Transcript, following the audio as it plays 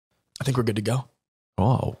I think we're good to go.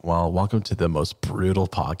 Oh, well, welcome to the most brutal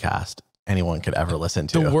podcast anyone could ever listen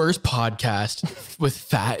to. The worst podcast with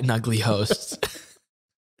fat and ugly hosts.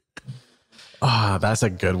 That's a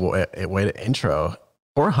good way to intro.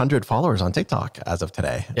 400 followers on TikTok as of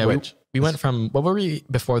today. Yeah, we went from, what were we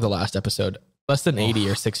before the last episode? Less than 80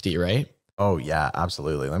 or 60, right? Oh, yeah,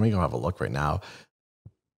 absolutely. Let me go have a look right now.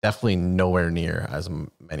 Definitely nowhere near as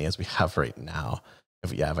many as we have right now.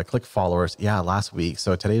 If I click followers, last week.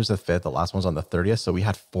 So today was the 5th. The last one's on the 30th. So we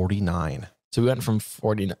had 49. So we went from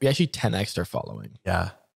 49. We actually 10x our following. Yeah.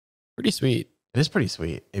 Pretty sweet. It is pretty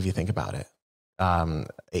sweet if you think about it.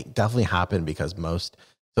 It definitely happened because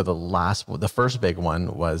the first big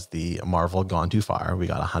one was the Marvel Gone Too Far. We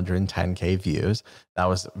got 110K views. That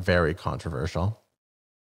was very controversial.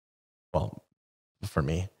 Well, for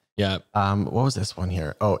me. Yeah. What was this one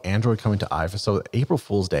here? Oh, Android coming to iPhone. So April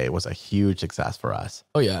Fool's Day was a huge success for us.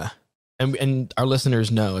 Oh, yeah. And our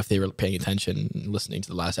listeners know, if they were paying attention and listening to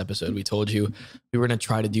the last episode, we told you we were going to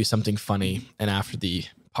try to do something funny. And after the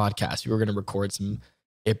podcast, we were going to record some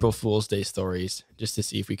April Fool's Day stories just to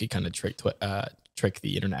see if we could kind of trick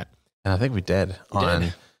the internet. And I think we did. On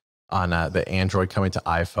the Android coming to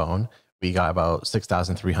iPhone. We got about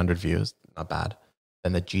 6,300 views. Not bad.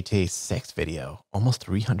 Then the GTA 6 video, almost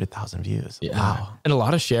 300,000 views. Yeah. Wow. And a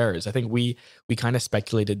lot of shares. I think we kind of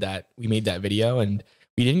speculated that we made that video and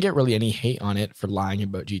we didn't get really any hate on it for lying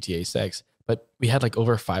about GTA 6, but we had like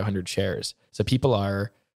over 500 shares. So people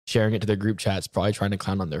are sharing it to their group chats, probably trying to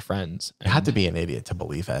clown on their friends. You had to be an idiot to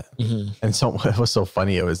believe it. Mm-hmm. And so what was so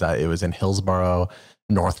funny, it was that it was in Hillsborough,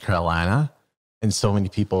 North Carolina. And so many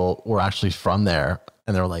people were actually from there.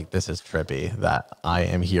 And they were like, this is trippy that I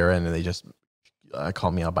am here. And they just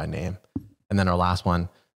called me out by name. And then our last one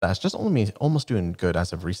that's just almost doing good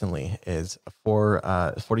as of recently is for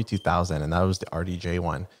 42,000. And that was the RDJ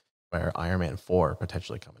one where Iron Man 4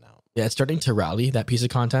 potentially coming out. Yeah, it's starting to rally, that piece of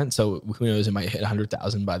content. So who knows, it might hit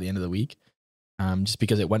 100,000 by the end of the week. Just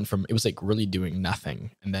because it was like really doing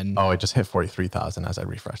nothing. And then it just hit 43,000 as I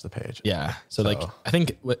refreshed the page. Yeah. So like, I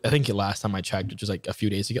think last time I checked, which was like a few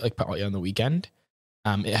days ago, like probably on the weekend,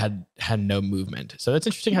 it had no movement. So it's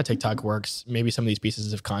interesting how TikTok works. Maybe some of these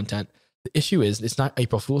pieces of content. The issue is it's not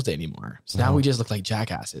April Fool's Day anymore. So now we just look like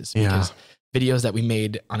jackasses because videos that we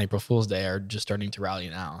made on April Fool's Day are just starting to rally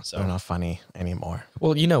now. So they're not funny anymore.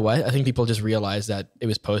 Well, you know what? I think people just realize that it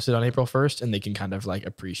was posted on April 1st and they can kind of like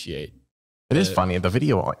appreciate. It is funny. The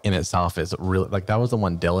video in itself is really like, that was the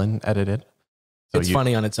one Dylan edited. So it's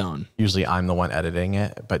funny on its own. Usually I'm the one editing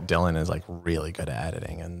it, but Dylan is like really good at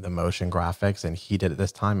editing and the motion graphics, and he did it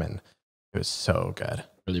this time and it was so good.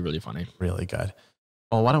 Really, really funny. Really good.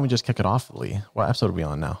 Well, why don't we just kick it off, Lee? What episode are we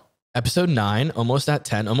on now? Episode 9, almost at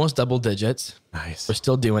 10, almost double digits. Nice. We're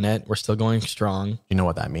still doing it. We're still going strong. You know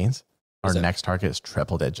what that means? Our next target is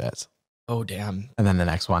triple digits. Oh, damn. And then the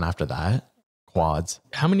next one after that, quads.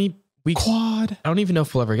 How many weeks? Quad. I don't even know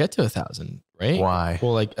if we'll ever get to 1,000, right? Why?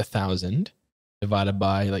 Well, like 1,000 divided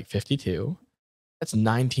by like 52. That's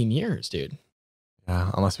 19 years, dude.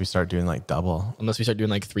 Yeah, unless we start doing like double. Unless we start doing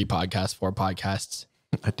like 3 podcasts, 4 podcasts.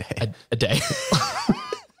 A day. A day.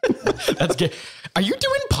 That's good. Are you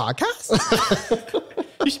doing podcasts?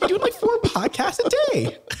 You should be doing like 4 podcasts a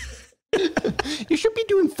day. You should be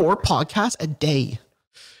doing 4 podcasts a day.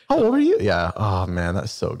 How old are you? Yeah. Oh man,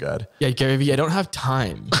 that's so good. Yeah, Gary Vee, I don't have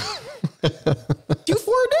time. Do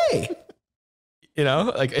 4 a day. You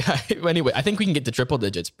know, like anyway, I think we can get to triple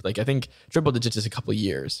digits. Like I think triple digits is a couple of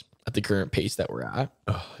years at the current pace that we're at.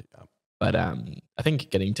 Oh yeah. But I think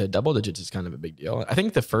getting to double digits is kind of a big deal. I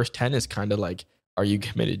think the first 10 is kind of like, are you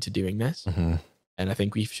committed to doing this? Mm-hmm. And I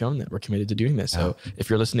think we've shown that we're committed to doing this. Yeah. So if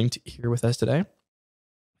you're listening here with us today,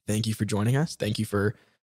 thank you for joining us. Thank you for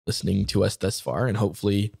listening to us thus far. And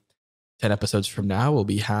hopefully 10 episodes from now will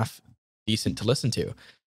be half decent to listen to.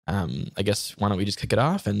 I guess, why don't we just kick it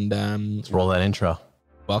off and let's roll that intro.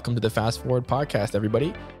 Welcome to the Fast Forward Podcast,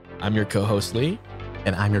 everybody. I'm your co-host, Lee.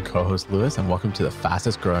 And I'm your co-host, Lewis, and welcome to the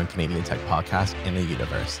fastest growing Canadian tech podcast in the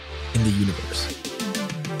universe. In the universe.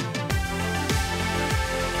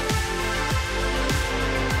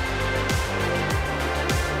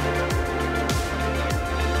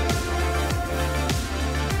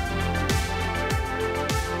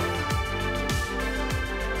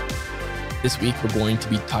 This week, we're going to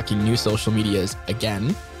be talking new social medias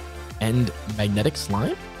again and magnetic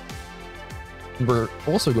slime. We're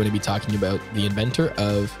also going to be talking about the inventor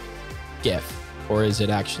of GIF, or is it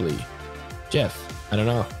actually GIF? I don't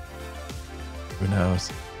know. Who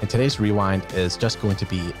knows? And today's rewind is just going to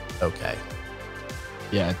be okay.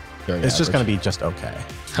 Yeah, it's just going to be just okay.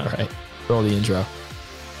 All right, roll the intro.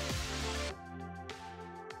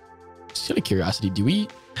 Just out of curiosity, do we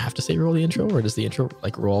have to say roll the intro, or does the intro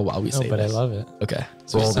like roll while we say but this? I love it. Okay.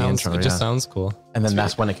 So Roll the intro, it just sounds cool. And then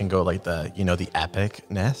that's when it can go like the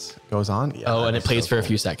epicness goes on. Yeah, Oh, and it plays for a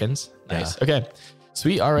few seconds. Nice. Okay.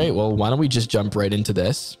 Sweet. All right. Well, why don't we just jump right into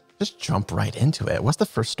this? Just jump right into it. What's the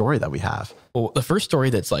first story that we have? Well, the first story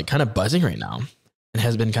that's like kind of buzzing right now and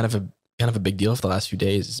has been kind of a big deal for the last few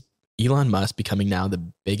days is Elon Musk becoming now the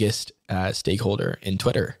biggest stakeholder in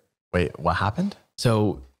Twitter. Wait, what happened?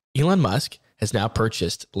 So Elon Musk has now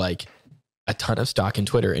purchased like a ton of stock in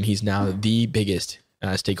Twitter, and he's now the biggest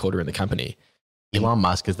stakeholder in the company. Elon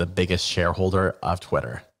Musk is the biggest shareholder of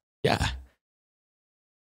Twitter. Yeah.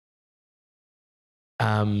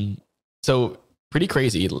 So pretty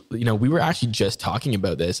crazy. You know, we were actually just talking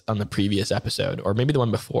about this on the previous episode, or maybe the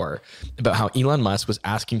one before, about how Elon Musk was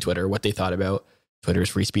asking Twitter what they thought about Twitter's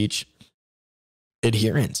free speech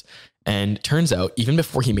adherence. And turns out, even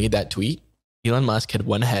before he made that tweet, Elon Musk had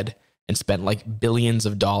went ahead and spent like billions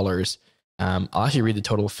of dollars. I'll actually read the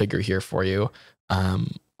total figure here for you,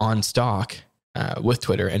 on stock with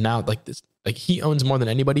Twitter. And now like this, like he owns more than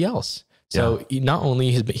anybody else. So he, not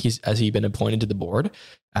only has he been appointed to the board,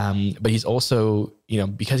 but he's also, you know,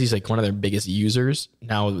 because he's like one of their biggest users,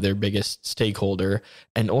 now their biggest stakeholder,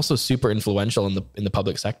 and also super influential in the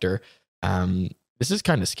public sector. This is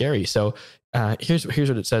kind of scary. So here's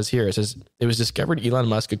what it says here. It says it was discovered Elon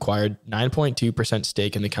Musk acquired 9.2%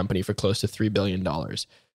 stake in the company for close to $3 billion.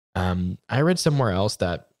 I read somewhere else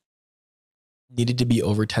that needed to be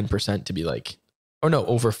over 10% to be like, oh no,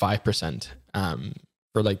 over 5%.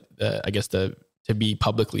 For like to be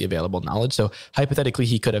publicly available knowledge. So hypothetically,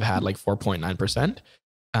 he could have had like 4.9%.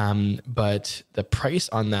 But the price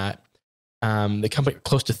on that, the company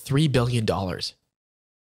close to $3 billion.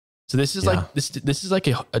 So this is like this is like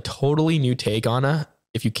a totally new take on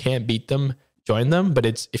if you can't beat them, join them. But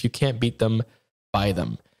it's if you can't beat them, buy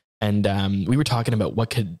them. And we were talking about what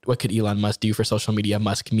could Elon Musk do for social media,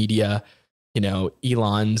 Musk Media, you know,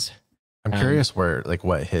 Elon's. I'm curious where like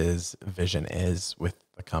what his vision is with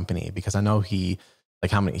the company, because I know he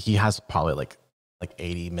has probably like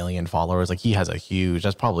 80 million followers. Like he has a huge,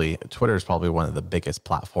 Twitter is probably one of the biggest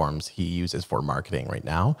platforms he uses for marketing right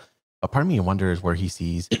now. But part of me wonders where he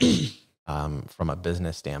sees from a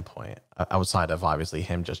business standpoint, outside of obviously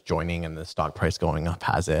him just joining and the stock price going up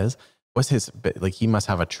as is. What's his, like he must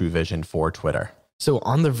have a true vision for Twitter. So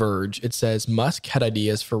on The Verge, it says Musk had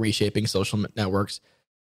ideas for reshaping social networks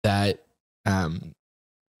that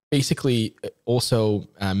basically also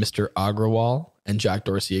Mr. Agrawal and Jack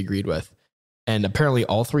Dorsey agreed with. And apparently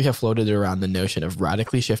all three have floated around the notion of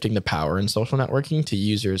radically shifting the power in social networking to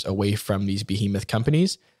users away from these behemoth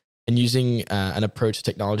companies and using an approach to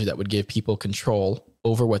technology that would give people control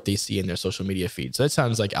over what they see in their social media feed. So that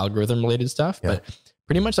sounds like algorithm related stuff, but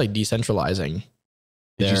pretty much like decentralizing.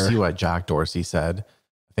 Did you see what Jack Dorsey said?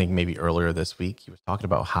 I think maybe earlier this week, he was talking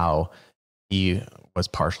about how he was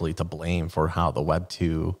partially to blame for how the Web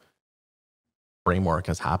 2 framework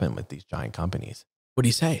has happened with these giant companies. What do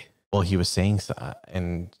you say? Well, he was saying,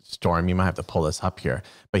 and Storm, you might have to pull this up here,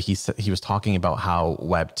 but he was talking about how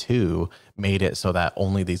Web 2 made it so that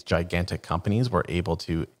only these gigantic companies were able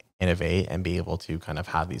to innovate and be able to kind of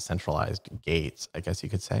have these centralized gates, I guess you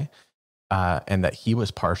could say, and that he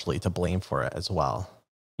was partially to blame for it as well.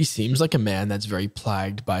 He seems like a man that's very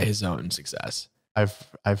plagued by his own success.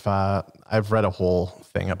 I've read a whole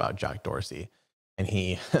thing about Jack Dorsey, and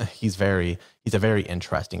he's a very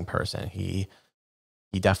interesting person. He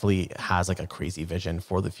definitely has like a crazy vision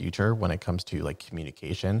for the future when it comes to like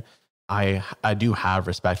communication. I do have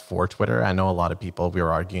respect for Twitter. I know a lot of people, we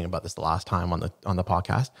were arguing about this the last time on the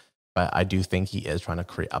podcast, but I do think he is trying to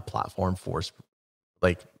create a platform for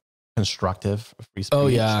like constructive free speech. Oh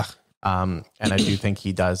yeah. And I do think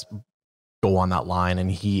he does go on that line,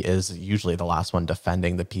 and he is usually the last one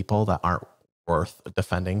defending the people that aren't worth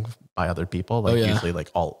defending by other people. Like usually like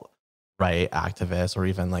alt-right activists or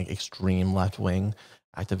even like extreme left-wing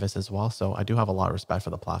activists as well. So I do have a lot of respect for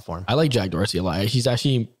the platform. I like Jack Dorsey a lot. I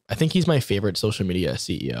think he's my favorite social media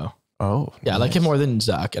CEO. Oh, yeah. Nice. I like him more than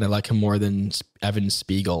Zuck, and I like him more than Evan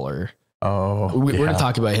Spiegel we're going to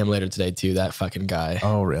talk about him later today too. That fucking guy.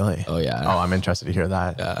 Oh, really? Oh yeah. Oh, I'm interested to hear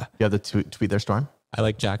that. Yeah. You have the tweet there, Storm? I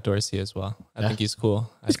like Jack Dorsey as well. I think he's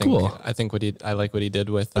cool. Cool. I think I like what he did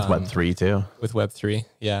with Web3 too. With Web3.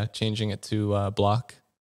 Yeah. Changing it to block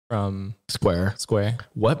from Square.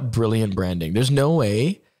 What brilliant branding. There's no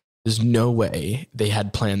way they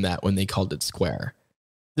had planned that when they called it Square.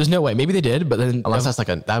 There's no way. Maybe they did, but then unless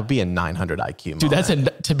that would be a 900 IQ dude, moment.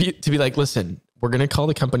 That's to be like, listen, we're going to call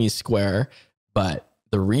the company Square, but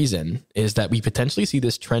the reason is that we potentially see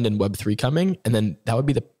this trend in Web3 coming, and then that would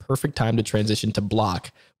be the perfect time to transition to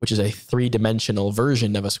block, which is a 3-dimensional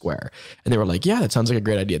version of a square. And they were like, yeah, that sounds like a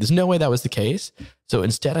great idea. There's no way that was the case. So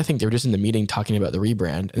instead, I think they were just in the meeting talking about the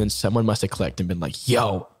rebrand, and then someone must have clicked and been like,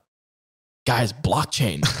 yo, guys,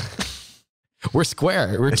 blockchain. We're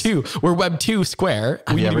Square. We're Web 2 Square.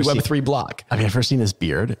 We need to be Web 3 block. Have you ever seen his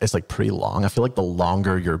beard? It's like pretty long. I feel like the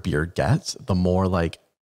longer your beard gets, the more like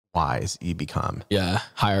wise you become. Yeah.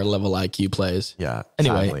 Higher level IQ plays. Yeah.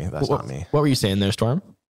 Anyway, sadly, that's not me. What were you saying there, Storm?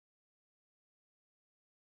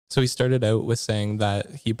 So he started out with saying that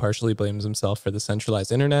he partially blames himself for the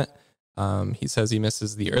centralized internet. He says he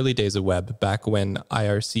misses the early days of web, back when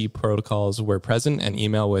IRC protocols were present and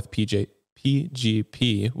email with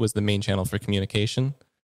PGP was the main channel for communication,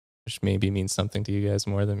 which maybe means something to you guys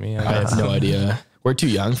more than me. I have no idea. We're too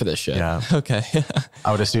young for this shit. Yeah. Okay.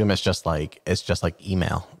 I would assume it's just like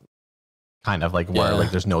email, kind of like where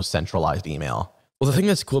like there's no centralized email. Well, the thing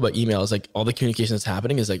that's cool about email is like all the communication that's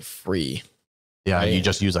happening is like free. Yeah. Right? You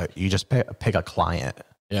just pick a client.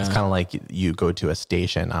 Yeah. It's kind of like you go to a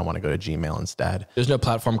station. I want to go to Gmail instead. There's no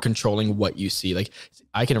platform controlling what you see. Like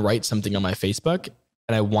I can write something on my Facebook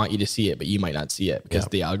and I want you to see it, but you might not see it because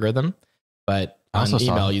of the algorithm. But on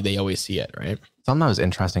email, they always see it, right? Something that was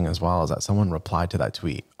interesting as well is that someone replied to that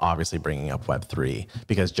tweet, obviously bringing up Web3,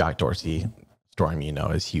 because Jack Dorsey, Storm,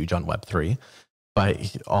 is huge on Web3,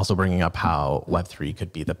 but also bringing up how Web3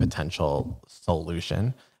 could be the potential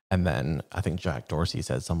solution. And then I think Jack Dorsey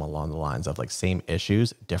said something along the lines of like same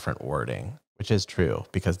issues, different wording, which is true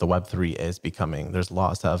because the Web3 is becoming, there's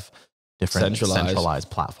lots of different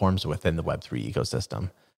centralized platforms within the Web3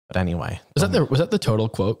 ecosystem. But anyway. Was that the total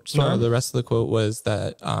quote? Storm? No, the rest of the quote was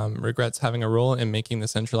that regrets having a role in making the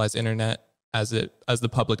centralized internet as the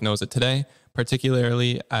public knows it today,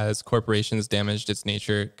 particularly as corporations damaged its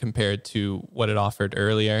nature compared to what it offered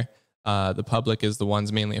earlier. The public is the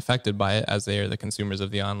ones mainly affected by it, as they are the consumers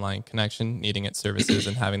of the online connection, needing its services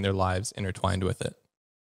and having their lives intertwined with it.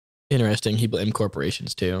 Interesting. He blamed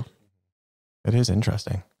corporations too. It is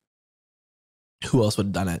interesting. Who else would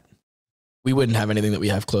have done it? We wouldn't have anything that we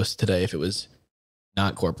have close to today if it was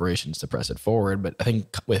not corporations to press it forward. But I think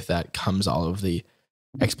with that comes all of the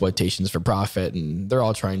exploitations for profit, and they're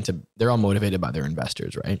all motivated by their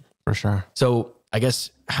investors, right? For sure. So I guess,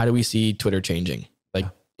 how do we see Twitter changing? Like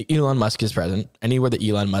Elon Musk is present. Anywhere that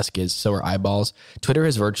Elon Musk is, so are eyeballs. Twitter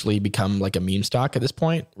has virtually become like a meme stock at this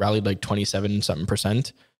point, rallied like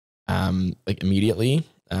 27% like immediately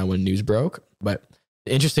when news broke. But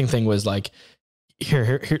the interesting thing was like,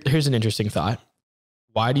 here's an interesting thought.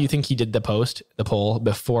 Why do you think he did the poll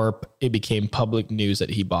before it became public news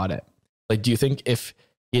that he bought it? Like, do you think if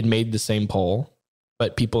he had made the same poll,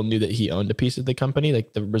 but people knew that he owned a piece of the company,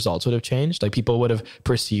 like the results would have changed? Like people would have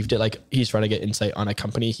perceived it like he's trying to get insight on a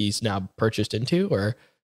company he's now purchased into? Or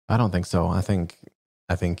I don't think so. I think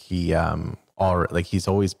he he's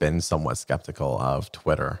always been somewhat skeptical of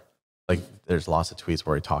Twitter. Like there's lots of tweets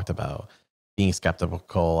where he talked about being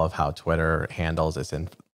skeptical of how Twitter handles its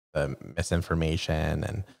misinformation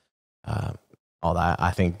and all that.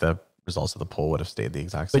 I think the results of the poll would have stayed the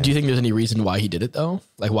exact same. But do you think there's any reason why he did it though?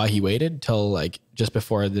 Like why he waited till like just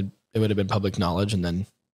before it would have been public knowledge, and then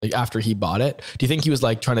like after he bought it? Do you think he was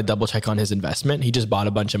like trying to double check on his investment? He just bought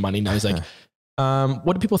a bunch of money. Now he's like,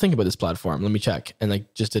 what do people think about this platform? Let me check. And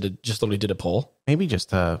like just literally did a poll. Maybe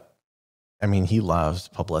just he loves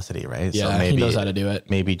publicity, right? Yeah, so maybe he knows how to do it.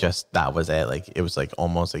 Maybe just that was it. Like it was like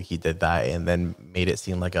almost like he did that and then made it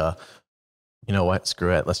seem like you know what,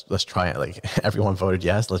 screw it. Let's try it. Like everyone voted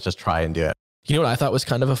yes. Let's just try and do it. You know what I thought was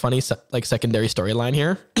kind of a funny like secondary storyline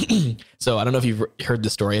here? So I don't know if you've heard the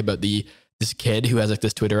story about this kid who has like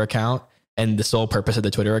this Twitter account, and the sole purpose of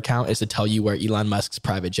the Twitter account is to tell you where Elon Musk's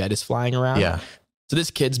private jet is flying around. Yeah. So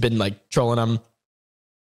this kid's been like trolling him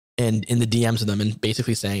and in the DMs of them and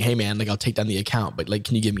basically saying, hey man, like I'll take down the account, but like,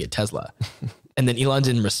 can you give me a Tesla? And then Elon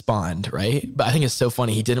didn't respond, right? But I think it's so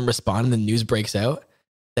funny. He didn't respond, and the news breaks out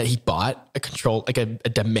that he bought a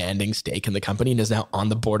demanding stake in the company and is now on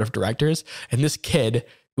the board of directors. And this kid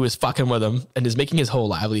who is fucking with him and is making his whole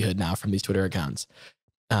livelihood now from these Twitter accounts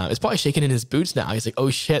is probably shaking in his boots now. He's like, oh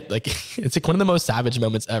shit. Like it's like one of the most savage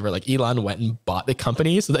moments ever. Like Elon went and bought the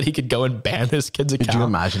company so that he could go and ban this kid's account. Could you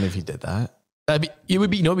imagine if he did that? It would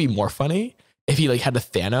be more funny if he like had the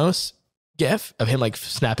Thanos gif of him like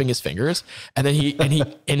snapping his fingers, and then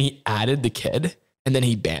he added the kid, and then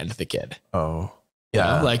he banned the kid. Oh,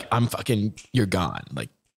 yeah. You know? Like you're gone. Like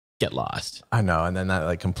get lost. I know. And then that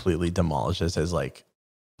like completely demolishes his like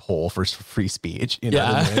poll for free speech. You know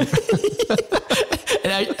yeah. what I mean?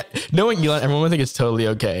 And knowing Elon, everyone would think it's totally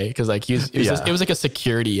okay because like it was like a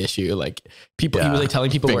security issue. Like people, he was like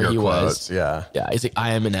telling people Finger where he quotes, was. Yeah. He's like,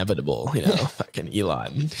 I am inevitable. Fucking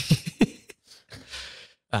Elon.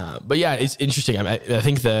 But yeah, it's interesting. I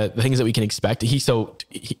think the things that we can expect.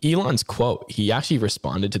 Elon's quote. He actually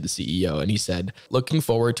responded to the CEO and he said, "Looking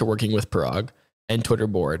forward to working with Parag and Twitter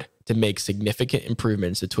board to make significant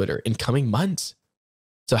improvements to Twitter in coming months."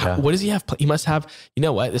 So what does he have? He must have, you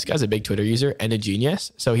know what? This guy's a big Twitter user and a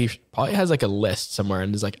genius. So he probably has like a list somewhere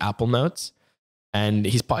in his like Apple Notes. And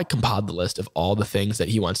he's probably compiled the list of all the things that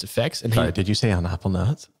he wants to fix. And Sorry, did you say on Apple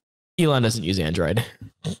Notes? Elon doesn't use Android.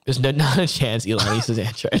 There's not a chance Elon uses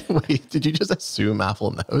Android. Wait, did you just assume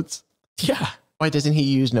Apple Notes? Yeah. Why doesn't he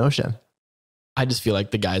use Notion? I just feel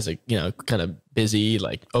like the guy's like, kind of busy,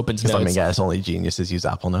 like opens notes. Let me guess, only geniuses use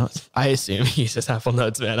Apple Notes. I assume he uses Apple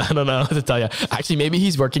Notes, man. I don't know what to tell you. Actually, maybe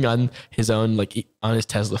he's working on his own, like on his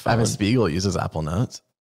Tesla phone. Evan Spiegel uses Apple Notes.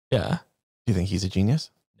 Yeah. Do you think he's a genius?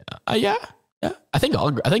 Yeah. I think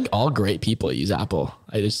all great people use Apple.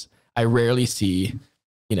 I rarely see,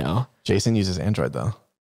 Jason uses Android though.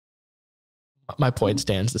 My point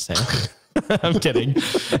stands the same. I'm kidding.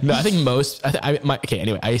 No, I think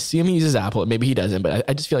anyway, I assume he uses Apple. Maybe he doesn't, but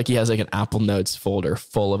I just feel like he has like an Apple Notes folder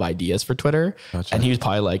full of ideas for Twitter. Gotcha. And he was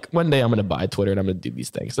probably like, one day I'm going to buy Twitter and I'm going to do these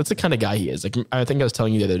things. That's the kind of guy he is. Like, I think I was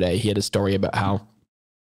telling you the other day, he had a story about how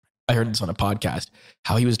I heard this on a podcast,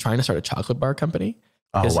 how he was trying to start a chocolate bar company.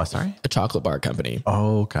 Oh, what? Sorry? A chocolate bar company.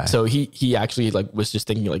 Oh, okay. So he actually like was just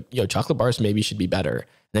thinking like, chocolate bars maybe should be better.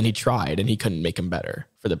 And then he tried and he couldn't make them better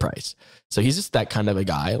for the price. So he's just that kind of a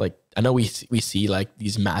guy. Like I know we see like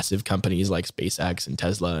these massive companies like SpaceX and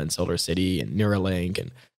Tesla and Solar City and Neuralink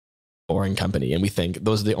and Boring Company. And we think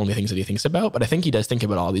those are the only things that he thinks about. But I think he does think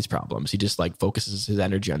about all these problems. He just like focuses his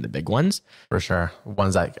energy on the big ones. For sure.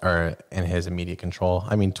 Ones that are in his immediate control.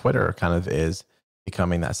 I mean, Twitter kind of is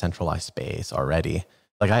becoming that centralized space already.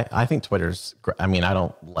 Like I think Twitter's, I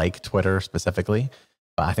don't like Twitter specifically,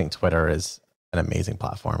 but I think Twitter is an amazing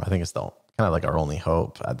platform. I think it's still kind of like our only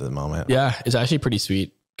hope at the moment. Yeah, it's actually pretty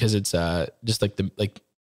sweet because it's just like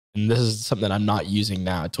and this is something that I'm not using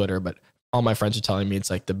now at Twitter, but all my friends are telling me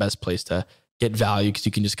it's like the best place to get value because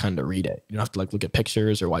you can just kind of read it. You don't have to like look at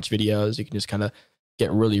pictures or watch videos. You can just kind of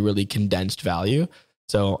get really, really condensed value.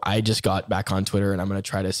 So I just got back on Twitter and I'm going to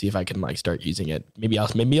try to see if I can like start using it. Maybe I'll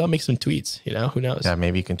make some tweets, who knows? Yeah.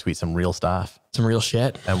 Maybe you can tweet some real stuff. Some real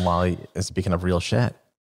shit. And speaking of real shit,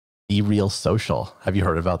 BeReal Social. Have you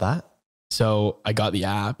heard about that? So I got the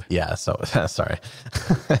app. Yeah. So sorry.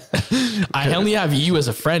 I only have you as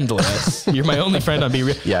a friend, Liz. You're my only friend on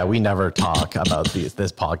BeReal. Yeah. We never talk about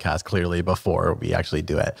this podcast clearly before we actually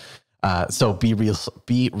do it. So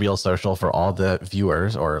BeReal Social, for all the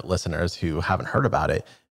viewers or listeners who haven't heard about it,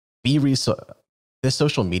 this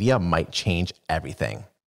social media might change everything.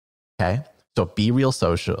 Okay. So BeReal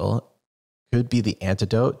Social could be the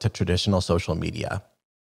antidote to traditional social media.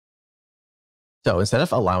 So instead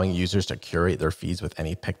of allowing users to curate their feeds with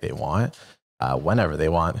any pic they want, whenever they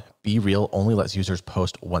want, BeReal only lets users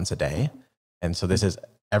post once a day. And so this is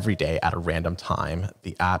every day at a random time.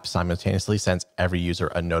 The app simultaneously sends every user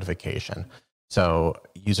a notification. So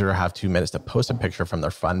user have 2 minutes to post a picture from their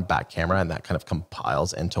front and back camera, and that kind of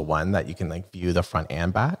compiles into one that you can like view the front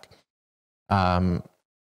and back. And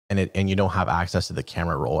you don't have access to the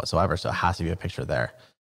camera roll whatsoever, so it has to be a picture there.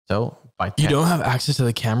 So you don't have access to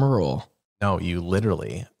the camera roll. No, you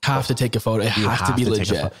literally have to take a photo. It has to be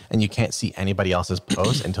legit, and you can't see anybody else's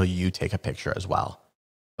post until you take a picture as well.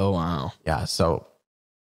 Oh wow! Yeah, so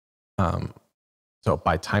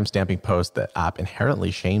by timestamping posts, the app inherently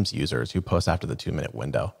shames users who post after the 2-minute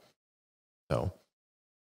window. So,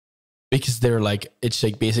 because they're like, it's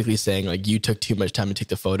like basically saying like you took too much time to take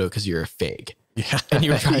the photo because you're a fake. Yeah, and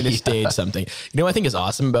you were trying to stage something. What I think is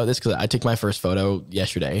awesome about this, because I took my first photo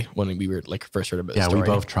yesterday when we were like first heard about the story. Yeah, we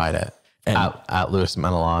both tried it. At Lewis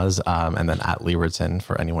Menelaws, and then at Leewardson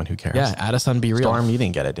for anyone who cares. Yeah, add us on BeReal. Storm, you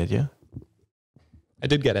didn't get it, did you? I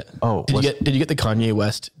did get it. Oh, did you get the Kanye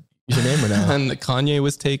West username or no? And the Kanye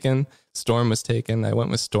was taken. Storm was taken. I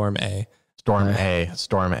went with Storm A. Storm A.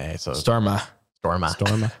 So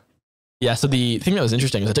Storma. Yeah. So the thing that was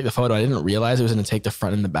interesting is I took the photo. I didn't realize it was going to take the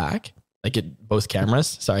front and the back, like both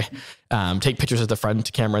cameras. Sorry, take pictures of the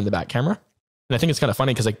front camera and the back camera. And I think it's kind of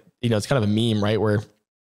funny because like it's kind of a meme, right? Where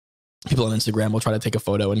people on Instagram will try to take a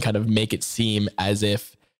photo and kind of make it seem as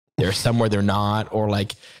if they're somewhere they're not, or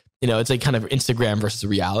like, it's like kind of Instagram versus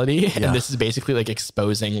reality. Yeah. And this is basically like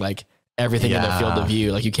exposing like everything in their field of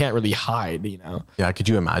view. Like you can't really hide, you know? Yeah. Could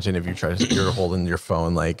you imagine if you're holding your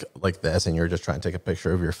phone like this and you're just trying to take a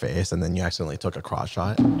picture of your face and then you accidentally took a cross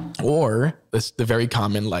shot? Or the very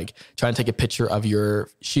common, like trying to take a picture of your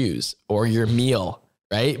shoes or your meal,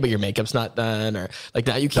 right? But your makeup's not done, or like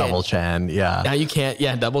now you can't. Double chin. Yeah. Now you can't,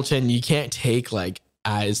 double chin. You can't take like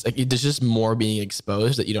there's just more being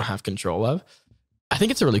exposed that you don't have control of. I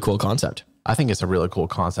think it's a really cool concept. I think it's a really cool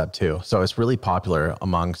concept too. So it's really popular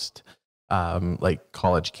amongst like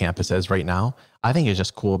college campuses right now. I think it's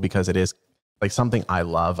just cool because it is like something I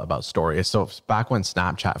love about stories. So back when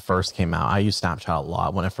Snapchat first came out, I used Snapchat a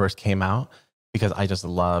lot when it first came out because I just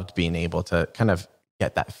loved being able to kind of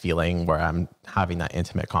get that feeling where I'm having that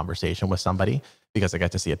intimate conversation with somebody because I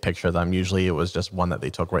get to see a picture of them. Usually it was just one that they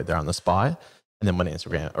took right there on the spot. And then when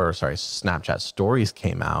Snapchat stories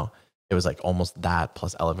came out, it was like almost that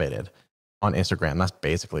plus elevated. On Instagram, that's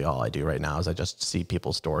basically all I do right now is I just see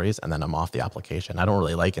people's stories and then I'm off the application. I don't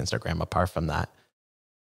really like Instagram apart from that.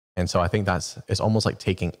 And so I think it's almost like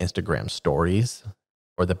taking Instagram stories,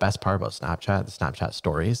 or the best part about Snapchat, the Snapchat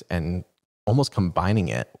stories, and almost combining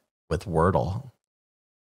it with Wordle.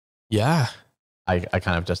 Yeah. I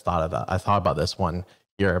kind of just thought of that. I thought about this one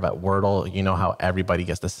here about Wordle. You know how everybody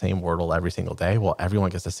gets the same Wordle every single day? Well, everyone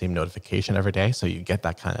gets the same notification every day. So you get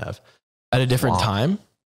that kind of at a different time.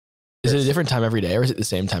 Is it a different time every day, or is it the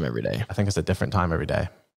same time every day? I think it's a different time every day.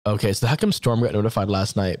 Okay, so how come Storm got notified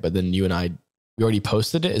last night, but then you and we already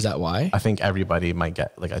posted it? Is that why? I think everybody might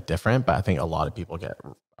get like a different, but I think a lot of people get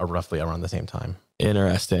roughly around the same time.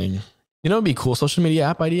 Interesting. You know, it'd be a cool social media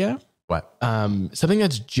app idea. What? Something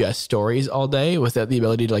that's just stories all day without the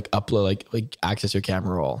ability to like upload, like access your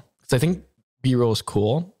camera roll. Because I think B-roll is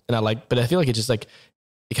cool, and but I feel like it just like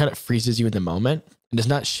it kind of freezes you in the moment, and it's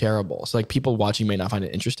not shareable. So like people watching may not find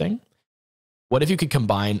it interesting. What if you could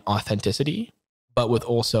combine authenticity, but with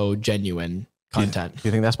also genuine content? Do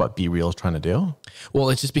you think that's what BeReal is trying to do? Well,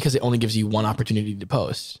 it's just because it only gives you one opportunity to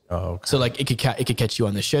post. Oh, okay. So like it could catch you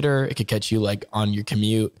on the shitter. It could catch you like on your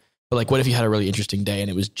commute. But like, what if you had a really interesting day and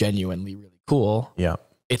it was genuinely really cool? Yeah.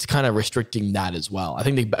 It's kind of restricting that as well. I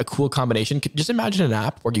think a cool combination. Just imagine an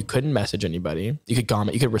app where you couldn't message anybody. You could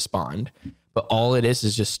comment, you could respond, but all it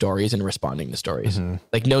is just stories and responding to stories. Mm-hmm.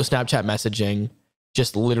 Like no Snapchat messaging,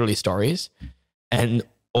 just literally stories. And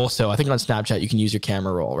also, I think on Snapchat, you can use your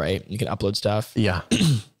camera roll, right? You can upload stuff. Yeah.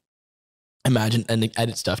 Imagine, and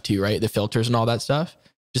edit stuff too, right? The filters and all that stuff.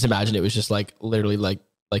 Just imagine it was just like literally like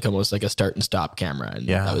almost like a start and stop camera. And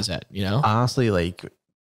that was it, you know? Honestly, like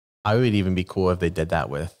I would even be cool if they did that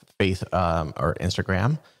with or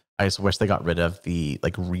Instagram. I just wish they got rid of the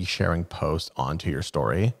like resharing post onto your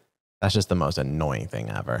story. That's just the most annoying thing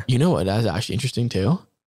ever. You know what? That's actually interesting too.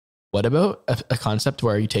 What about a concept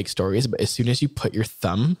where you take stories, but as soon as you put your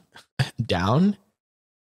thumb down,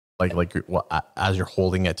 as you're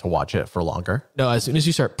holding it to watch it for longer? No, as soon as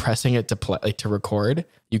you start pressing it to play, like to record,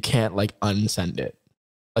 you can't like unsend it.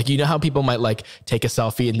 Like, you know how people might like take a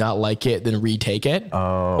selfie and not like it, then retake it?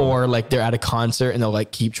 Oh. Or like they're at a concert and they'll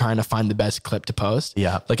like keep trying to find the best clip to post.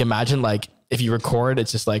 Yeah. Like imagine like if you record,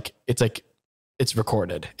 it's just like, it's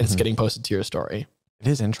recorded and it's getting posted to your story. It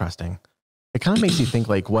is interesting. It kind of makes you think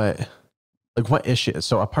like what issue.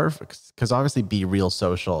 So because obviously BeReal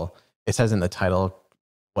Social, it says in the title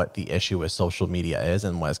what the issue with social media is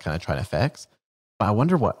and what it's kind of trying to fix. But I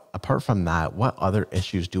wonder apart from that, what other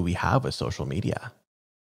issues do we have with social media?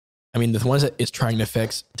 I mean, the ones that it's trying to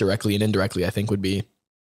fix directly and indirectly, I think would be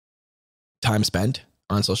time spent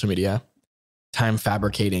on social media, time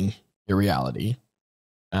fabricating your reality.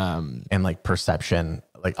 And like perception,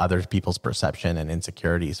 like other people's perception and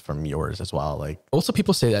insecurities from yours as well. Like also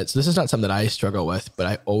people say that, so this is not something that I struggle with, but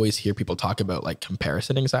I always hear people talk about like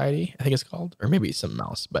comparison anxiety, I think it's called, or maybe something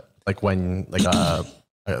else, but like when like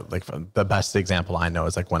like the best example I know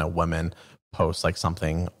is like when a woman posts like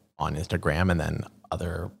something on Instagram and then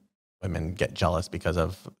other women get jealous because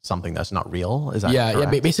of something that's not real. Is that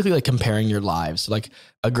correct? Yeah. Basically like comparing your lives. Like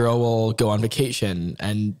a girl will go on vacation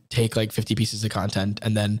and take like 50 pieces of content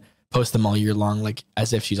and then post them all year long, like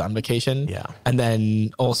as if she's on vacation. Yeah. And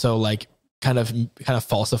then also like kind of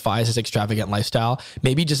falsifies this extravagant lifestyle.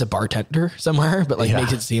 Maybe just a bartender somewhere, but like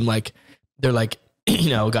makes it seem like they're like, you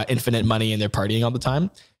know, got infinite money and they're partying all the time.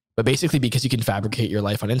 But basically because you can fabricate your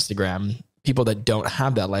life on Instagram, people that don't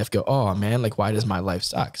have that life go, oh man, like why does my life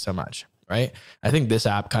suck so much? Right. I think this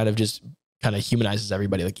app kind of humanizes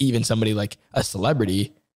everybody. Like even somebody like a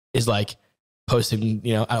celebrity is like posting,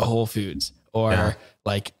 you know, at Whole Foods or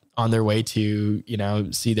like on their way to, you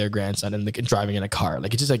know, see their grandson and driving in a car.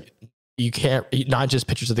 Like it's just like, you can't, not just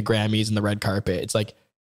pictures of the Grammys and the red carpet. It's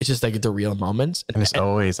just like the real moments. And it's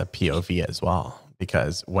always a POV as well.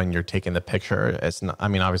 because when you're taking the picture, it's not, I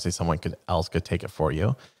mean, obviously someone else could take it for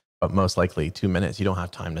you, but most likely 2 minutes, you don't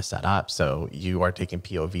have time to set up. So you are taking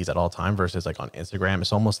POVs at all time versus like on Instagram.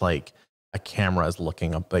 It's almost like a camera is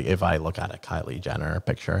looking up. Like if I look at a Kylie Jenner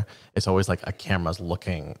picture, it's always like a camera's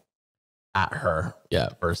looking at her. Yeah.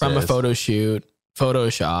 Versus, From a photo shoot,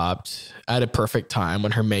 photoshopped at a perfect time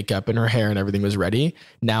when her makeup and her hair and everything was ready.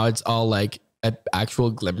 Now it's all like an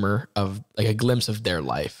actual glimmer of like a glimpse of their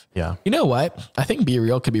life. Yeah. You know what? I think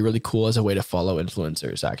BeReal could be really cool as a way to follow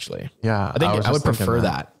influencers, actually. Yeah. I think I would prefer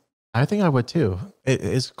that. I think I would too. It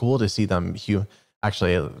is cool to see them.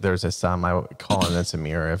 Actually, there's this, I call it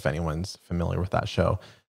Samir, if anyone's familiar with that show.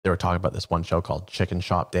 They were talking about this one show called Chicken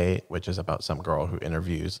Shop Day, which is about some girl who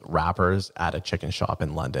interviews rappers at a chicken shop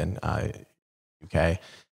in London, UK.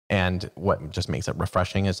 And what just makes it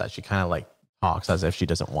refreshing is that she kind of like talks as if she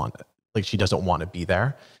doesn't want to be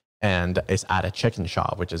there. And it's at a chicken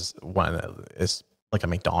shop, which is it's like a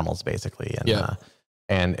McDonald's basically. And,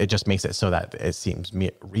 and it just makes it so that it seems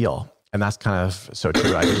real. And that's kind of so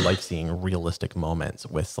true. I really like seeing realistic moments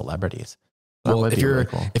with celebrities. Well, if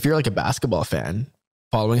you're like a basketball fan,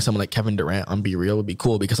 following someone like Kevin Durant on BeReal would be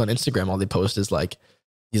cool, because on Instagram, all they post is like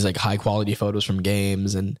these like high quality photos from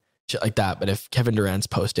games and shit like that. But if Kevin Durant's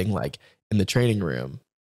posting like in the training room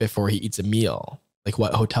before he eats a meal, like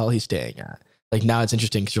what hotel he's staying at, like now it's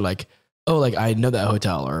interesting because you're like, oh, like I know that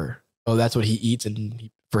hotel, or oh, that's what he eats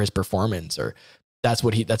for his performance, or that's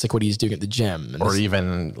like what he's doing at the gym. Or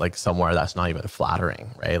even like somewhere that's not even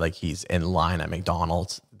flattering, right? Like he's in line at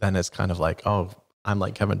McDonald's. Then it's kind of like, oh, I'm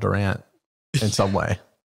like Kevin Durant in some way.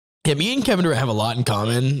 Yeah, me and Kevin Durant have a lot in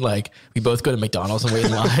common. Like we both go to McDonald's and wait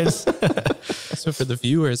in lines. So for the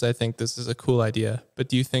viewers, I think this is a cool idea. But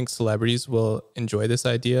do you think celebrities will enjoy this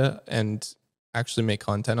idea and actually make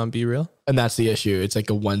content on BeReal? And that's the issue. It's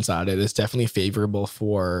like a one-sided. It's definitely favorable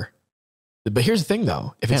for... But here's the thing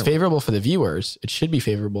though. If it's favorable for the viewers, it should be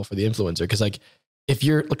favorable for the influencer. Because like if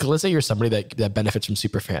you're... let's say you're somebody that benefits from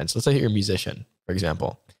super fans. Let's say you're a musician, for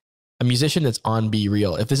example. A musician that's on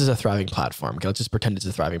BeReal, if this is a thriving platform, okay, let's just pretend it's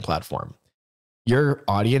a thriving platform. Your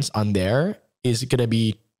audience on there is going to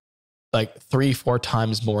be like 3-4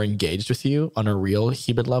 times more engaged with you on a real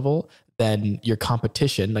human level than your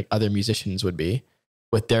competition, like other musicians would be,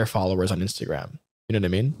 with their followers on Instagram. You know what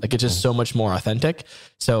I mean? Like it's just so much more authentic.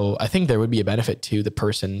 So I think there would be a benefit to the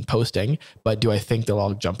person posting, but do I think they'll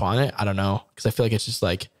all jump on it? I don't know. Because I feel like it's just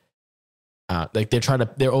like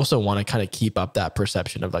they also want to kind of keep up that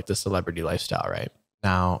perception of like the celebrity lifestyle, right?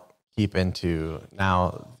 Now,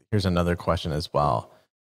 here's another question as well.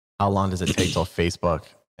 How long does it take till Facebook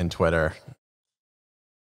and Twitter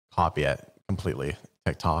copy it completely?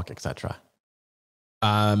 TikTok, etc.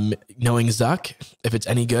 Knowing Zuck, if it's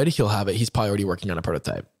any good, he'll have it. He's probably already working on a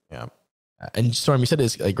prototype. Yeah. And Storm, you said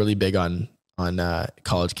it's like really big on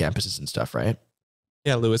college campuses and stuff, right?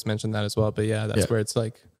 Yeah, Lewis mentioned that as well. But yeah, that's where it's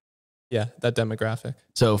like, yeah, that demographic.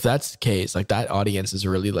 So if that's the case, like that audience is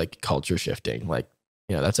really like culture shifting. Like,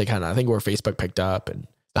 you know, that's like kind of, I think where Facebook picked up. And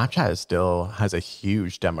Snapchat still has a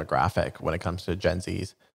huge demographic when it comes to Gen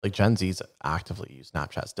Zs. Like Gen Zs actively use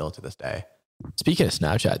Snapchat still to this day. Speaking of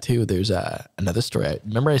Snapchat too, there's another story.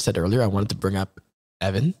 Remember I said earlier I wanted to bring up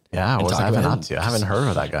Evan? Yeah, what's Evan up to? I haven't heard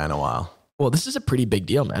of that guy in a while. Well, this is a pretty big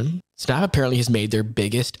deal, man. Snap apparently has made their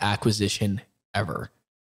biggest acquisition ever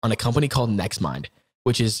on a company called NextMind,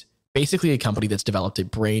 which is basically a company that's developed a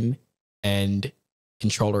brain and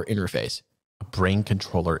controller interface. A brain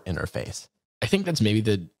controller interface. I think that's maybe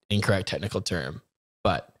the incorrect technical term,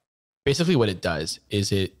 but basically what it does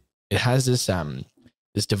is it has this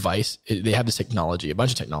device. They have this technology, a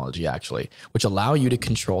bunch of technology actually, which allow you to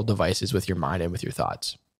control devices with your mind and with your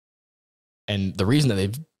thoughts. And the reason that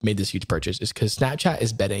they've made this huge purchase is because Snapchat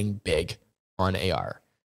is betting big on AR.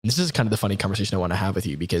 And this is kind of the funny conversation I want to have with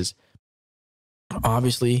you, because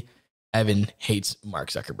obviously Evan hates Mark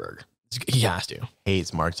Zuckerberg. He has to.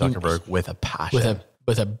 Hates Mark Zuckerberg with a passion.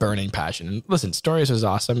 With a burning passion. And listen, Stories is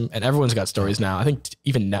awesome, and everyone's got stories now. I think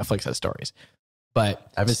even Netflix has stories.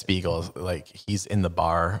 But Evan Spiegel, like he's in the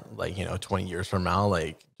bar, like, 20 years from now,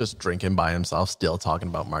 like just drinking by himself, still talking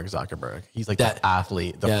about Mark Zuckerberg. He's like that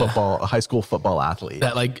athlete, high school football athlete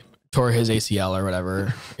that like tore his ACL or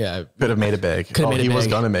whatever. Yeah, could have made it big. He was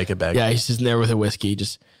gonna make it big. Yeah, he's just there with a whiskey. We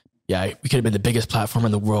could have been the biggest platform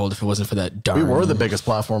in the world if it wasn't for that darn. We were the biggest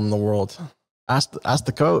platform in the world. Ask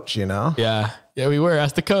the coach, Yeah, we were.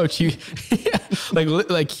 Ask the coach.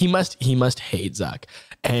 Like he must hate Zuck.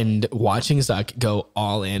 And watching Zuck go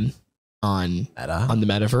all in on the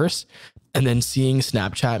metaverse, and then seeing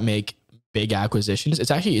Snapchat make big acquisitions.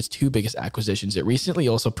 It's its two biggest acquisitions. It recently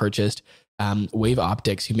also purchased Wave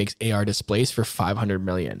Optics, who makes AR displays for $500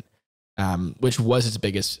 million. which was its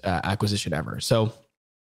biggest acquisition ever. So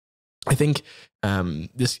I think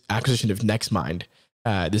this acquisition of NextMind,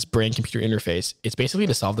 this brain computer interface, it's basically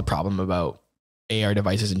to solve the problem about AR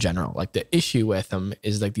devices in general. Like the issue with them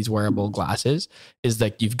is like these wearable glasses is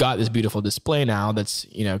like you've got this beautiful display now that's,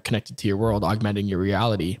 you know, connected to your world, augmenting your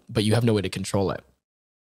reality, but you have no way to control it.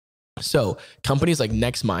 So companies like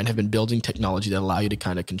NextMind have been building technology that allow you to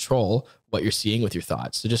kind of control what you're seeing with your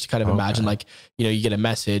thoughts. So just to kind of imagine like, you know, you get a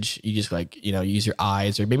message, you just like, you know, use your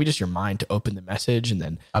eyes or maybe just your mind to open the message. And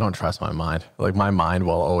then I don't trust my mind. Like my mind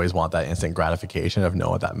will always want that instant gratification of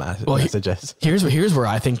knowing what that message is. Here's where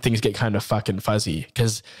I think things get kind of fucking fuzzy,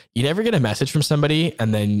 because you never get a message from somebody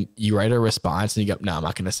and then you write a response and you go, no, I'm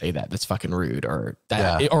not going to say that. That's fucking rude. Or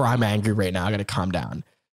that, or I'm angry right now. I got to calm down.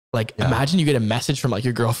 Like imagine you get a message from like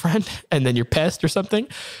your girlfriend and then you're pissed or something.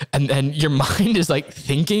 And then your mind is like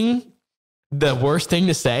thinking the worst thing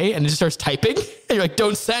to say and it just starts typing. And you're like,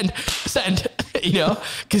 don't send, you know,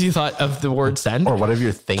 because you thought of the word send. Or what if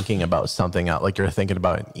you're thinking about something else, like you're thinking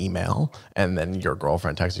about an email and then your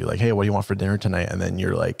girlfriend texts you like, hey, what do you want for dinner tonight? And then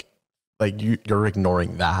you're like you're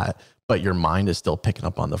ignoring that, but your mind is still picking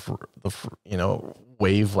up on the you know,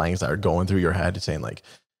 wavelengths that are going through your head saying like,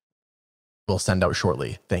 we'll send out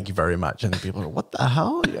shortly. Thank you very much. And people are, what the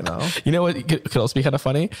hell? You know what could also be kind of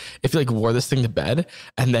funny? If you like wore this thing to bed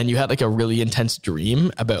and then you had like a really intense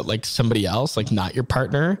dream about like somebody else, like not your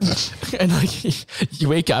partner. And like you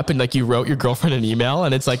wake up and like you wrote your girlfriend an email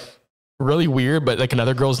and it's like really weird, but like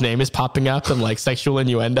another girl's name is popping up and like sexual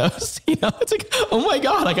innuendos, you know, it's like, oh my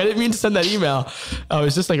God, like I didn't mean to send that email. I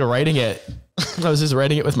was just like writing it. I was just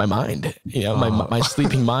writing it with my mind, you know, my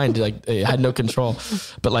sleeping mind, like it had no control.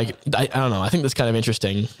 But like, I don't know. I think that's kind of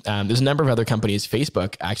interesting. There's a number of other companies.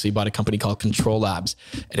 Facebook actually bought a company called Control Labs,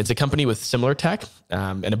 and it's a company with similar tech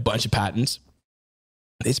and a bunch of patents.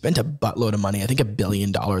 They spent a buttload of money. I think $1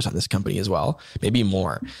 billion on this company as well, maybe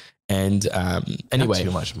more. And anyway, not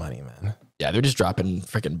too much money, man. Yeah, they're just dropping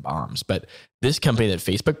freaking bombs. But this company that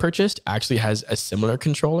Facebook purchased actually has a similar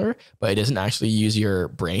controller, but it doesn't actually use your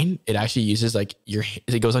brain. It actually uses like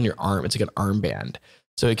it goes on your arm. It's like an armband.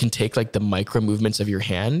 So it can take like the micro movements of your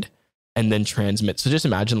hand and then transmit. So just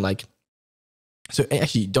imagine like, so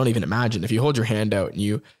actually don't even imagine if you hold your hand out and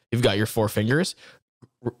you've got your 4 fingers,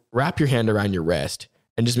 wrap your hand around your wrist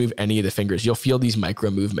and just move any of the fingers. You'll feel these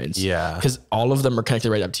micro movements. Yeah. Because all of them are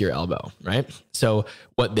connected right up to your elbow, right? So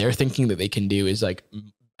what they're thinking that they can do is like,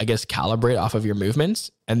 I guess, calibrate off of your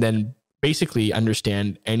movements and then basically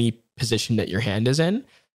understand any position that your hand is in.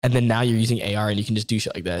 And then now you're using AR and you can just do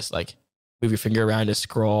shit like this, like move your finger around to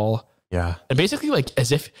scroll. Yeah. And basically like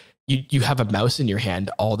as if you have a mouse in your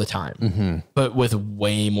hand all the time, but with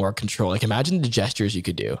way more control. Like imagine the gestures you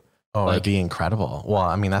could do. Oh, like, it'd be incredible. Well,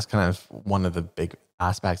 I mean, that's kind of one of the big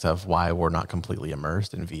aspects of why we're not completely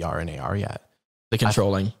immersed in VR and AR yet. The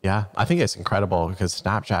controlling. I think it's incredible because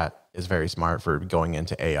Snapchat is very smart for going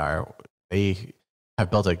into AR. They have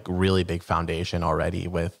built a really big foundation already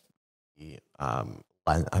with the,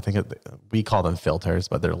 I think we call them filters,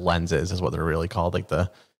 but they're lenses is what they're really called. Like the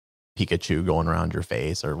Pikachu going around your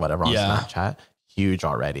face or whatever on Snapchat. Huge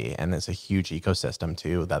already. And it's a huge ecosystem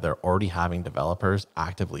too that they're already having developers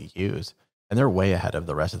actively use. And they're way ahead of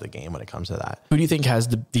the rest of the game when it comes to that. Who do you think has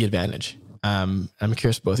the advantage? I'm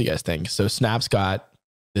curious what both of you guys think. So Snap's got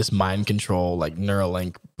this mind control, like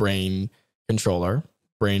Neuralink brain controller,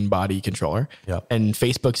 brain body controller. Yep. And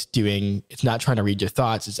Facebook's it's not trying to read your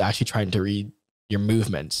thoughts. It's actually trying to read your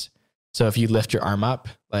movements. So if you lift your arm up,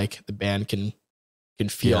 like the band can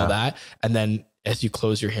feel that. And then as you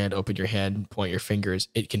close your hand, open your hand, point your fingers,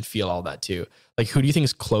 it can feel all that too. Like who do you think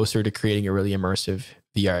is closer to creating a really immersive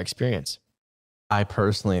VR experience? I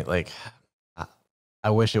personally I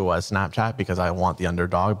wish it was Snapchat because I want the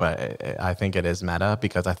underdog, but I think it is Meta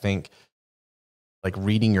because I think like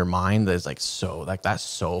reading your mind is like so like that's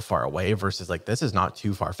so far away versus like this is not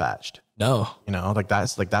too far fetched. No, you know, like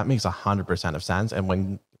that's like that makes 100% of sense. And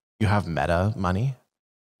when you have Meta money,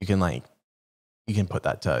 you can put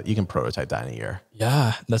that you can prototype that in a year.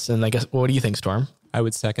 Yeah, and I guess what do you think, Storm? I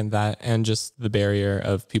would second that, and just the barrier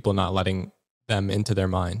of people not letting them into their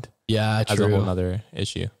mind. Yeah, true. As a whole other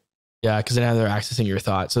issue. Yeah, because now they're accessing your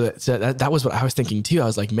thoughts. So that was what I was thinking too. I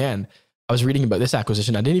was like, man, I was reading about this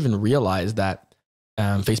acquisition. I didn't even realize that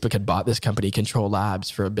Facebook had bought this company, Control Labs,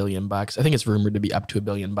 for $1 billion. I think it's rumored to be up to $1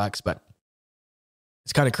 billion, but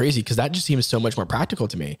it's kind of crazy because that just seems so much more practical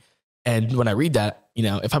to me. And when I read that, you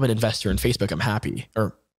know, if I'm an investor in Facebook, I'm happy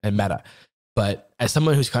and Meta. But as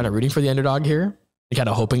someone who's kind of rooting for the underdog here, kind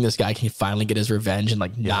of hoping this guy can finally get his revenge and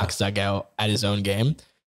like knock Zug out at his own game.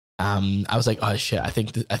 I was like, oh shit, I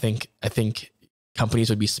think companies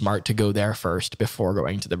would be smart to go there first before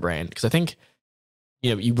going to the brand. Because I think,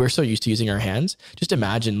 we're so used to using our hands. Just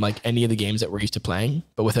imagine like any of the games that we're used to playing,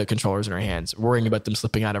 but without controllers in our hands, worrying about them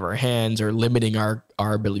slipping out of our hands or limiting our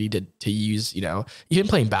ability to use, even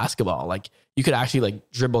playing basketball. Like you could actually like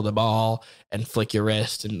dribble the ball and flick your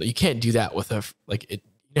wrist, and you can't do that with you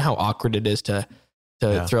know how awkward it is to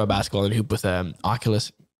throw a basketball in a hoop with an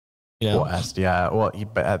Oculus. Yeah. Well,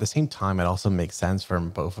 but at the same time, it also makes sense from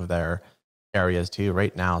both of their areas too.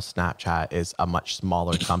 Right now, Snapchat is a much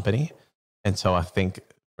smaller company. And so I think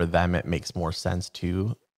for them, it makes more sense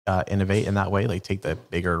to innovate in that way, like take the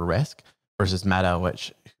bigger risk versus Meta,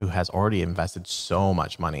 who has already invested so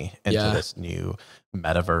much money into this new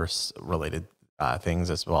metaverse related things,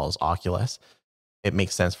 as well as Oculus. It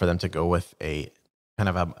makes sense for them to go with a kind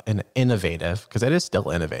of an innovative, because it is still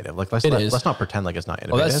innovative. Like let's not pretend like it's not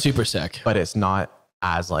innovative. Oh, that's super sick. But it's not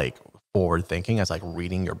as like forward thinking as like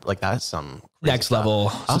reading your, like that's some next stuff.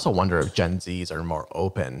 level. I also wonder if Gen Zs are more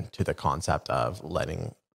open to the concept of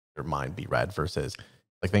letting your mind be read versus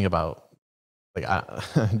like think about like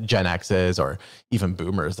Gen X's or even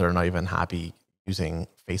boomers that are not even happy using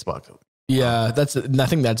Facebook. Yeah, that's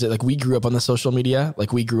nothing. That's it. Like we grew up on the social media.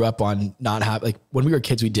 Like we grew up on not have, like when we were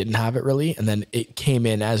kids, we didn't have it really. And then it came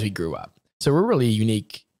in as we grew up. So we're really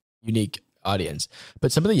unique audience.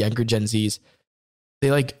 But some of the younger Gen Zs,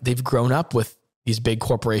 they've grown up with these big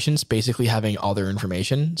corporations basically having all their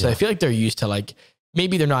information. So I feel like they're used to like,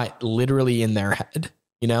 maybe they're not literally in their head,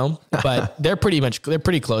 but they're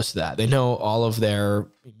pretty close to that. They know all of their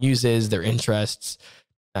uses, their interests,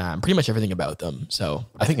 pretty much everything about them. So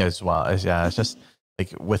I think as well as, it's just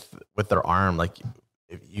like with their arm, like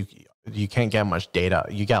if you can't get much data.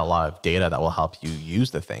 You get a lot of data that will help you use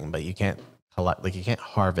the thing, but you can't collect, like you can't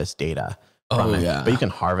harvest data from it. But you can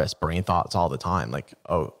harvest brain thoughts all the time. Like,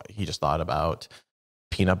 oh, he just thought about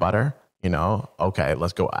peanut butter, okay,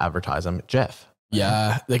 let's go advertise them Jif.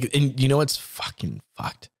 Yeah. Like, and what's fucking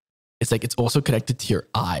fucked? It's like, it's also connected to your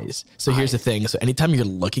eyes. So here's the thing. So anytime you're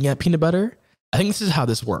looking at peanut butter, I think this is how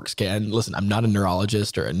this works. Okay. And listen, I'm not a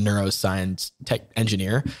neurologist or a neuroscience tech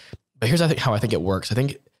engineer, but here's how I think it works. I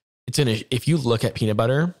think if you look at peanut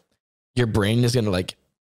butter, your brain is going to like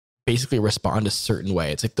basically respond a certain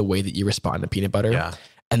way. It's like the way that you respond to peanut butter. Yeah.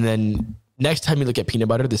 And then next time you look at peanut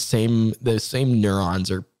butter, the same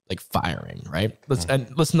neurons are like firing, right?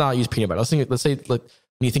 Let's not use peanut butter. Let's say when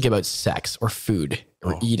you think about sex or food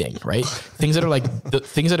or eating, right? Things that are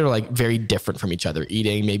like very different from each other.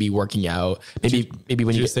 Eating, maybe working out, maybe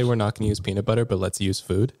when you say we're not going to use peanut butter, but let's use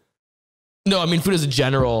food. No, I mean food is a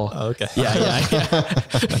general. Oh, okay. Yeah.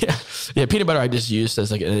 Peanut butter I just used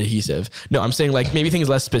as like an adhesive. No, I'm saying like maybe things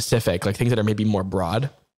less specific, like things that are maybe more broad.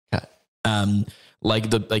 Okay.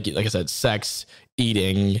 Like I said, sex,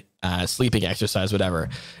 eating, sleeping, exercise, whatever.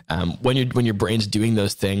 When your brain's doing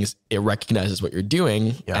those things, it recognizes what you're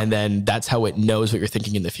doing, and then that's how it knows what you're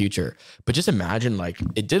thinking in the future. But just imagine like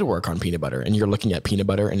it did work on peanut butter, and you're looking at peanut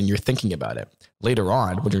butter, and you're thinking about it. Later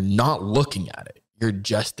on, when you're not looking at it, you're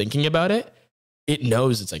just thinking about it. It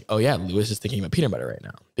knows it's like, oh yeah, Lewis is thinking about peanut butter right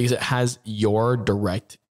now because it has your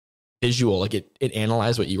direct visual. Like it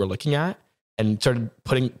analyzed what you were looking at and started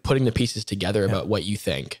putting the pieces together about what you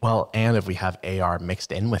think. Well, and if we have AR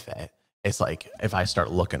mixed in with it, it's like if I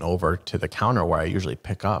start looking over to the counter where I usually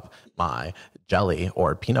pick up my jelly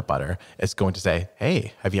or peanut butter, it's going to say,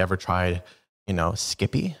 hey, have you ever tried,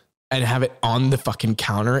 Skippy? And have it on the fucking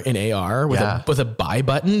counter in AR with a buy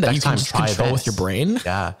button that you can just control with your brain.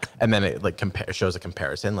 Yeah. And then it like shows a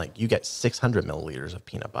comparison. Like you get 600 milliliters of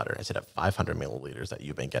peanut butter instead of 500 milliliters that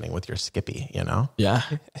you've been getting with your Skippy, Yeah.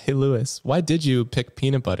 Hey, Lewis, why did you pick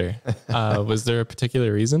peanut butter? Was there a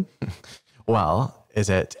particular reason? Well, is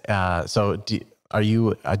it, are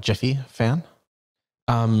you a Jiffy fan?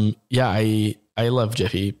 Yeah, I love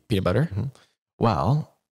Jiffy peanut butter. Mm-hmm.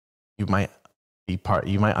 Well, you might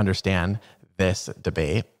understand this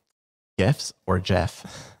debate: GIFs or Jif.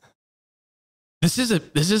 This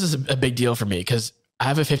is a big deal for me because I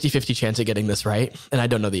have a 50-50 chance of getting this right, and I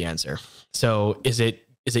don't know the answer. So is it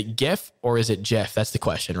GIF or is it Jif? That's the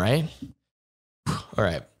question, right? All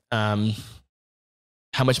right.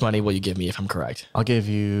 How much money will you give me if I'm correct? I'll give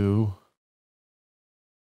you.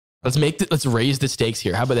 Let's raise the stakes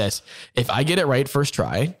here. How about this? If I get it right first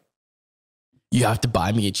try, you have to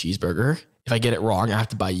buy me a cheeseburger. If I get it wrong, I have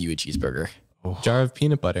to buy you a cheeseburger. Jar of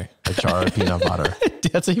peanut butter. A jar of peanut butter.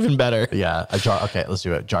 That's even better. Yeah, a jar. Okay, let's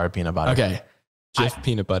do it. Jar of peanut butter. Okay. Jif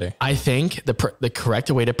peanut butter. I think the correct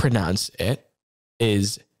way to pronounce it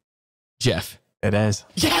is Jif. It is.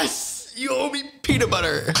 Yes! You owe me peanut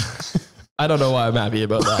butter. I don't know why I'm happy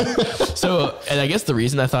about that. So, and I guess the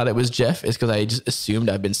reason I thought it was Jif is because I just assumed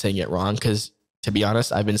I've been saying it wrong because to be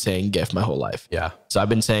honest, I've been saying GIF my whole life. Yeah. So I've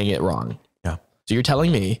been saying it wrong. Yeah. So you're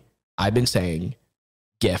telling me I've been saying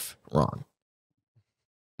GIF wrong.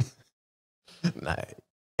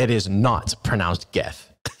 It is not pronounced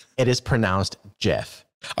GIF. It is pronounced GIF.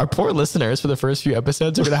 Our poor listeners for the first few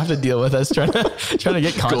episodes are gonna have to deal with us trying to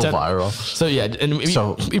get content Go viral. So yeah, and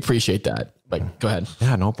we appreciate that. Like, go ahead.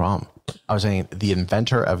 Yeah, no problem. I was saying the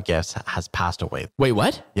inventor of GIFs has passed away. Wait,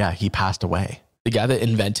 what? Yeah, he passed away. The guy that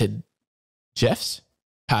invented GIFs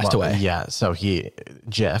passed away. Yeah, so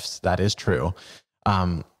GIFs, that is true.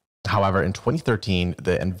 However, in 2013,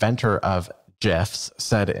 the inventor of GIFs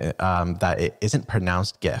said that it isn't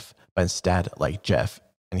pronounced GIF, but instead like GIF,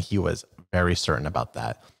 and he was very certain about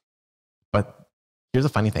that. But here's the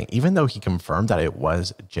funny thing. Even though he confirmed that it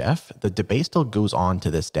was GIF, the debate still goes on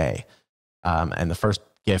to this day. And the first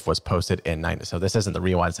GIF was posted in so this isn't the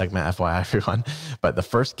rewind segment, FYI, everyone, but the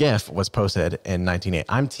first GIF was posted in 1980.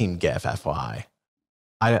 I'm team GIF, FYI.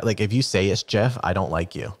 If you say it's GIF, I don't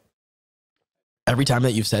like you. Every time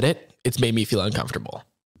that you've said it, it's made me feel uncomfortable.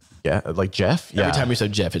 Yeah, like Jeff? Yeah. Every time you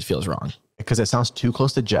said Jeff, it feels wrong. Because it sounds too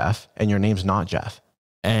close to Jeff, and your name's not Jeff.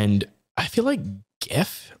 And I feel like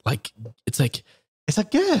GIF, it's a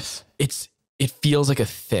GIF. It feels like a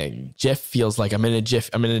thing. GIF feels like I'm in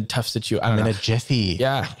a tough situation. I'm in a jiffy.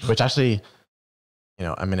 Yeah. Which actually,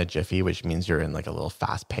 I'm in a jiffy, which means you're in like a little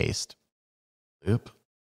fast paced loop.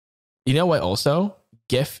 You know what? Also,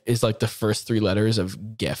 GIF is like the first three letters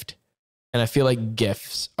of gift. And I feel like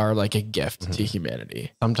GIFs are like a gift to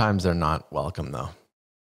humanity. Sometimes they're not welcome though.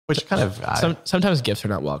 Which kind of sometimes GIFs are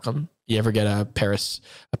not welcome. You ever get a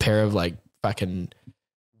pair of like fucking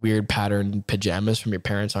weird patterned pajamas from your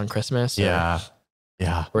parents on Christmas? Yeah.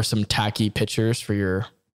 Or some tacky pictures for your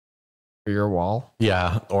wall?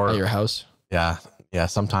 Yeah. Or at your house? Yeah. Yeah.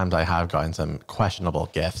 Sometimes I have gotten some questionable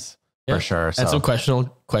gifts for sure. And some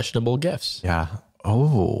questionable gifts. Yeah.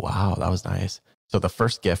 Oh, wow. That was nice. So the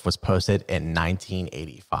first GIF was posted in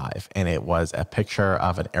 1985, and it was a picture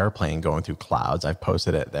of an airplane going through clouds. I've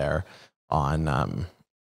posted it there on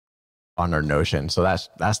our Notion. So that's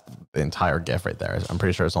the entire GIF right there. I'm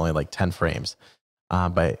pretty sure it's only like 10 frames.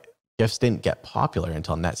 But GIFs didn't get popular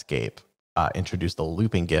until Netscape introduced the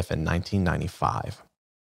looping GIF in 1995.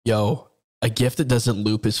 Yo, a GIF that doesn't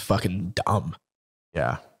loop is fucking dumb.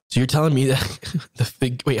 Yeah. So you're telling me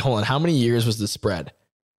that wait, hold on. How many years was the spread?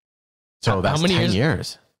 So that's how many 10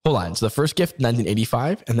 years. Hold on. So the first GIF,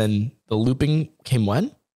 1985, and then the looping came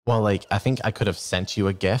when? Well, I think I could have sent you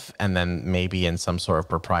a GIF, and then maybe in some sort of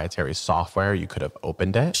proprietary software, you could have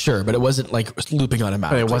opened it. Sure, but it wasn't like looping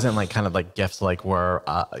automatically. But it wasn't like kind of like GIFs like where,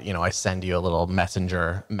 I send you a little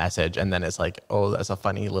messenger message, and then it's like, oh, that's a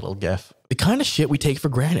funny little GIF. The kind of shit we take for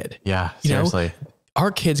granted. Yeah, seriously.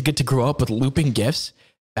 Our kids get to grow up with looping GIFs.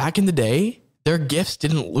 Back in the day, their GIFs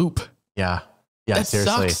didn't loop. Yeah. Yeah, that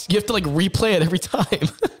seriously. Sucks. You have to replay it every time.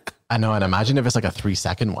 I know. And imagine if it's like a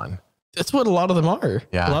 3-second one. That's what a lot of them are.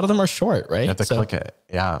 Yeah. A lot of them are short, right? You have to click it.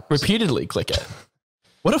 Yeah. Repeatedly click it.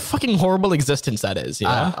 What a fucking horrible existence that is.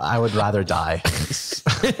 I would rather die.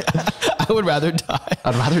 I would rather die.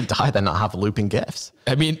 I'd rather die than not have looping GIFs.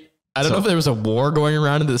 I mean, I don't know if there was a war going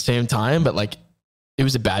around at the same time, but it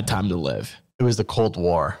was a bad time to live. It was the Cold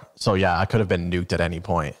War. So yeah, I could have been nuked at any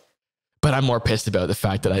point. But I'm more pissed about the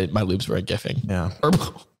fact that my loops weren't GIFing. Yeah. Or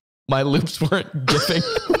my loops weren't GIFing.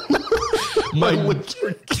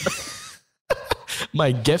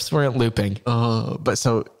 My GIFs weren't looping. But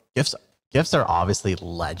so GIFs are obviously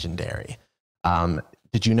legendary.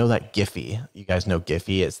 Did you know that Giphy, you guys know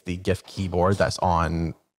Giphy, it's the GIF keyboard that's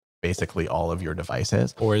on basically all of your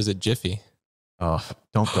devices? Or is it Jiffy? Oh,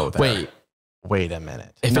 don't go there. Wait a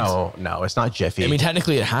minute. No, it's not Jiffy. I mean,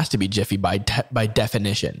 technically it has to be Jiffy by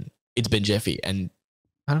definition. It's been Jiffy, and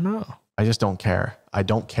I don't know. I just don't care. I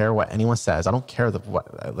don't care what anyone says. I don't care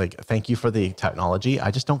thank you for the technology. I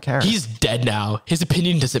just don't care. He's dead now. His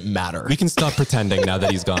opinion doesn't matter. We can stop pretending now that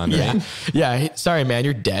he's gone, right? Yeah. Sorry, man.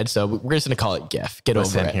 You're dead. So we're just going to call it GIF.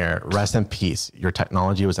 Listen over it. Here. Rest in peace. Your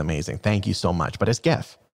technology was amazing. Thank you so much. But it's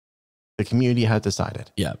GIF. The community has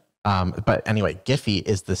decided. Yeah. But anyway, Giphy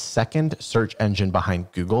is the second search engine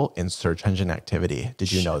behind Google in search engine activity. Did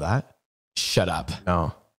you know that? Shut up.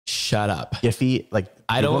 No. Shut up. Giphy,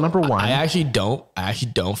 I don't. Number one. I actually don't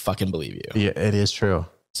fucking believe you. Yeah, it is true.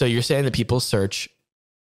 So you're saying that people search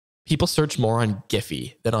more on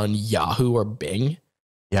Giphy than on Yahoo or Bing?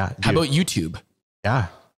 Yeah. Dude. How about YouTube? Yeah.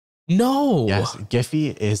 No. Yes.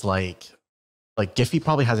 Giphy is like Giphy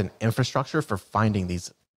probably has an infrastructure for finding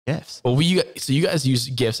these GIFs. Well, you guys use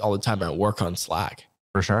GIFs all the time at work on Slack.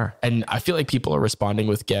 For sure. And I feel like people are responding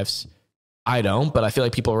with GIFs. I don't, but I feel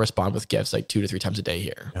like people respond with GIFs 2 to 3 times a day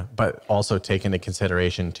here. Yeah, but also take into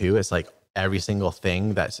consideration too, it's like every single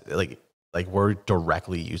thing that's like we're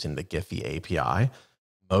directly using the Giphy API.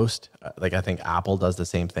 Most like I think Apple does the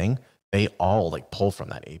same thing. They all like pull from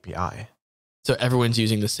that API. So everyone's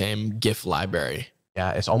using the same GIF library.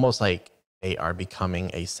 Yeah, it's almost like they are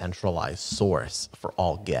becoming a centralized source for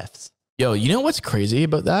all GIFs. Yo, you know what's crazy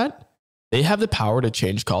about that? They have the power to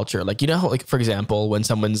change culture. Like, you know how, like, for example, when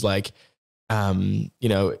someone's like, they're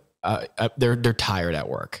tired at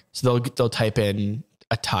work, so they'll type in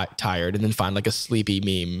tired and then find like a sleepy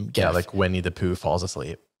meme GIF. Yeah, like Winnie the Pooh falls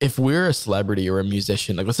asleep. If we're a celebrity or a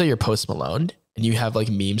musician, like let's say you're Post Malone and you have like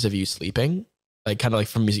memes of you sleeping, like kind of like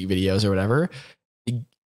from music videos or whatever,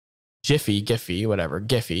 Giphy, whatever,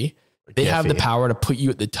 Giphy, they have the power to put you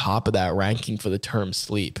at the top of that ranking for the term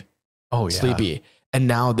sleep. Oh yeah. Sleepy. And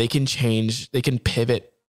now they can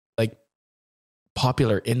pivot like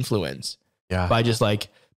popular influence. Yeah. By just like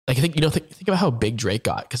I think, think about how big Drake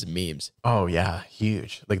got because of memes. Oh yeah.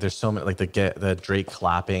 Huge. Like there's so many, like the Drake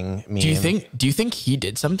clapping meme. Do you think he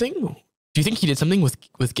did something? Do you think he did something with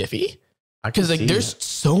Giphy? Because like there's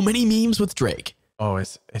so many memes with Drake. Oh,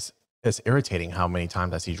 it's irritating how many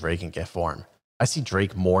times I see Drake in GIF form. I see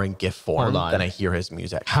Drake more in GIF form than I hear his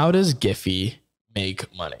music. How does Giphy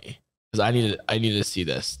make money? Because I need to see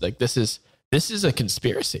this. Like this is a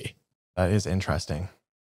conspiracy. That is interesting.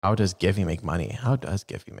 How does Giphy make money?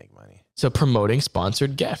 So promoting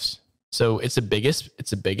sponsored GIFs. So it's the biggest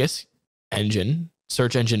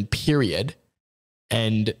search engine, period.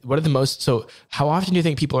 And what are the most, so how often do you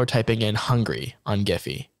think people are typing in hungry on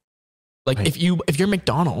Giphy? Like if you're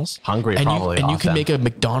McDonald's hungry, and probably you can make a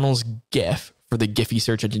McDonald's GIF for the Giphy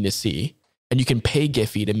search engine to see, and you can pay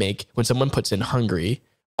Giphy to make, when someone puts in hungry,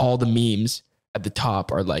 all the memes at the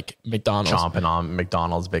top are like McDonald's chomping on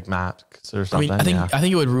McDonald's Big Macs or something. I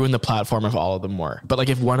think it would ruin the platform if all of them were. But like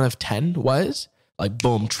if 1 of 10 was like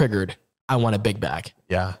boom triggered, I want a Big Mac.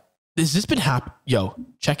 Yeah. Has this been happening? Yo,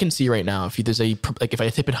 check and see right now if there's if I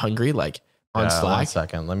type in hungry like on Slack. 1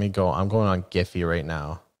 second, let me go. I'm going on Giphy right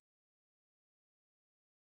now.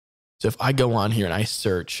 So if I go on here and I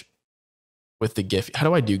search with the GIF, how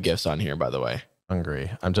do I do GIFs on here? By the way, hungry.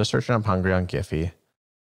 I'm just searching up hungry on Giphy,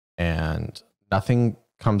 and nothing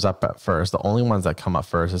comes up at first. The only ones that come up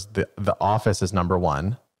first is the Office is number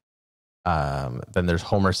 1. Then there's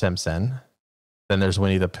Homer Simpson. Then there's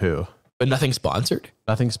Winnie the Pooh. But nothing sponsored?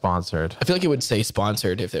 Nothing sponsored. I feel like it would say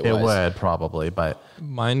sponsored if it was. It would probably, but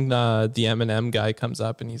mine, the Eminem guy comes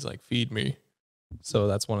up and he's like, feed me. So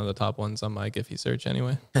that's one of the top ones on my Giphy search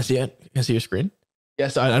anyway. Can I see it? Can I see your screen?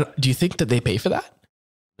 Yes. Do you think that they pay for that?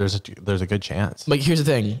 There's a good chance. Like, here's the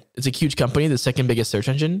thing. It's a huge company, the second biggest search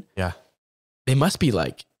engine. Yeah. They must be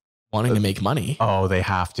like wanting to make money. Oh, they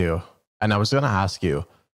have to. And I was going to ask you,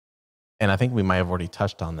 and I think we might have already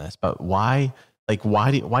touched on this, but why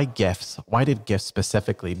GIFs? Why did GIFs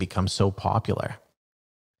specifically become so popular?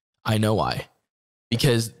 I know why.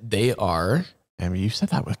 Because they are. I mean, you said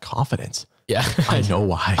that with confidence. Yeah. I know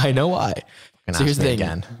why. I know why. So here's the thing.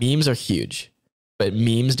 Again. Memes are huge, but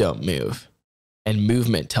memes don't move. And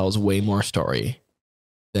movement tells way more story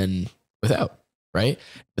than without, right?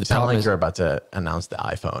 But the problem is you're about to announce the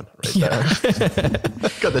iPhone right there.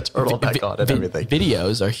 Got the turtleneck on and everything.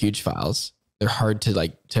 Videos are huge files. They're hard to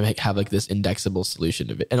have this indexable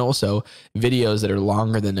solution of it. And also videos that are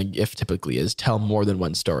longer than a GIF typically is tell more than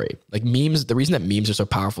one story. Like memes, the reason that memes are so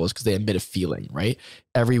powerful is because they emit a feeling, right?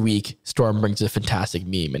 Every week Storm brings a fantastic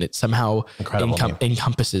meme and it somehow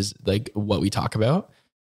encompasses like what we talk about.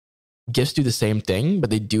 GIFs do the same thing,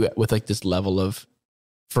 but they do it with like this level of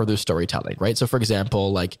further storytelling, right? So for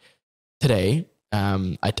example, like today,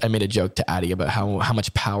 I made a joke to Addie about how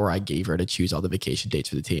much power I gave her to choose all the vacation dates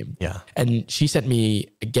for the team. Yeah. And she sent me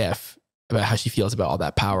a GIF about how she feels about all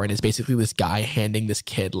that power. And it's basically this guy handing this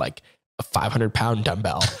kid like a 500-pound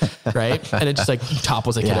dumbbell, right? And it just like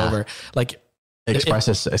topples a kid over. Like it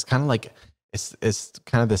expresses, it's kind of like, it's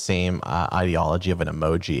kind of the same ideology of an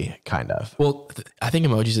emoji, kind of. Well, I think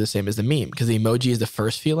emojis are the same as the meme because the emoji is the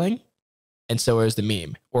first feeling and so is the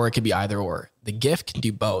meme. Or it could be either or. The GIF can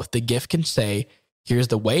do both. The GIF can say, here's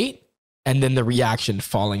the weight, and then the reaction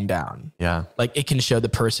falling down. Yeah. Like it can show the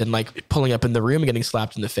person like pulling up in the room and getting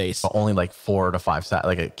slapped in the face. But only like 4 to 5 seconds.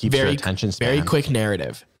 Like it keeps your attention span. Very quick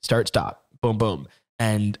narrative. Start, stop, boom, boom.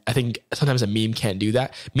 And I think sometimes a meme can't do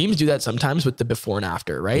that. Memes do that sometimes with the before and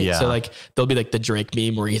after, right? Yeah. So like there'll be like the Drake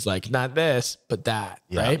meme where he's like, not this, but that,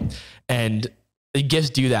 right? And the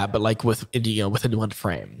GIFs do that, but like within one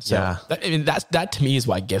frame. So that to me is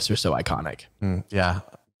why GIFs are so iconic. Yeah.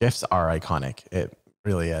 GIFs are iconic. It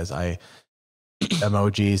really is.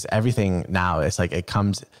 Emojis, everything now, it's like it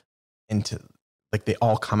comes into like they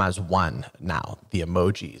all come as one now. The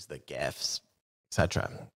emojis, the GIFs, etc.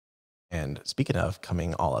 And speaking of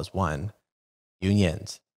coming all as one,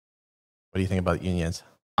 unions. What do you think about unions?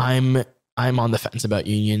 I'm on the fence about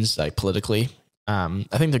unions, like politically. I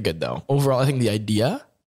think they're good though. Overall, I think the idea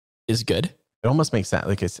is good. It almost makes sense.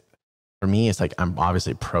 Like for me, it's like I'm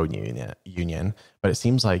obviously pro union, but it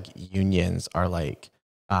seems like unions are like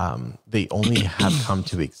they only have come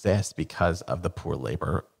to exist because of the poor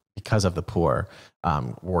labor, because of the poor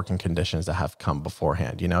working conditions that have come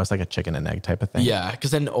beforehand. You know, it's like a chicken and egg type of thing. Yeah,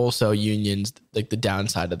 because then also unions, like the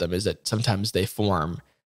downside of them is that sometimes they form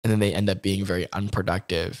and then they end up being very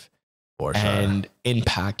unproductive For sure. and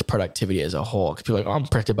impact productivity as a whole. Because people are like, oh, I'm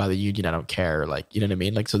protected by the union, I don't care. Like, you know what I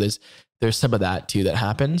mean? Like, so there's some of that too that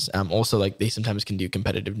happens. Also, like they sometimes can do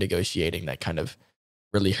competitive negotiating that kind of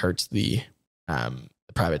really hurts the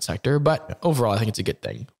private sector. But overall, I think it's a good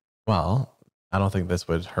thing. Well, I don't think this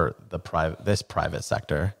would hurt this private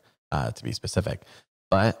sector, to be specific.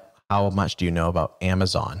 But how much do you know about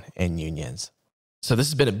Amazon and unions? So this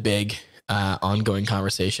has been a big ongoing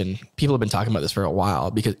conversation. People have been talking about this for a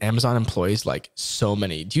while because Amazon employs like so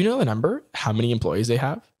many. Do you know the number? How many employees they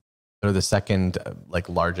have? They're the second like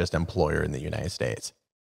largest employer in the United States.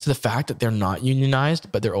 So the fact that they're not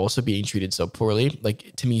unionized, but they're also being treated so poorly,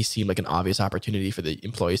 like to me seemed like an obvious opportunity for the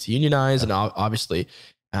employees to unionize and obviously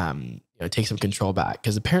take some control back,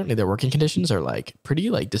 because apparently their working conditions are like pretty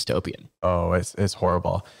like dystopian. Oh, it's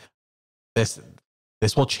horrible. This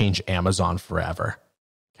will change Amazon forever.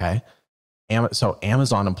 Okay. So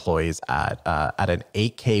Amazon employees at an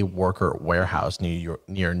 8K worker warehouse near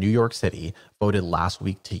New York City voted last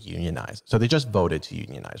week to unionize. So they just voted to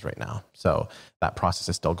unionize right now. So that process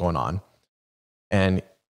is still going on. And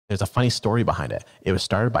there's a funny story behind it. It was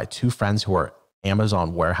started by two friends who are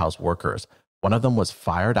Amazon warehouse workers. One of them was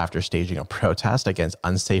fired after staging a protest against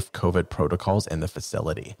unsafe COVID protocols in the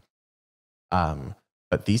facility.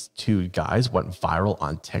 But these two guys went viral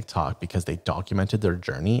on TikTok because they documented their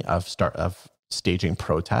journey of staging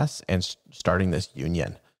protests and starting this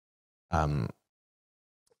union.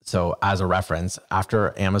 So as a reference,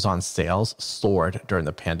 after Amazon's sales soared during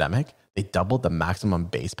the pandemic, they doubled the maximum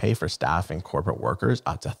base pay for staff and corporate workers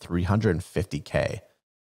up to $350K,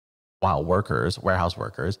 while warehouse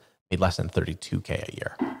workers, made less than $32K a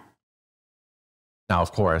year. Now,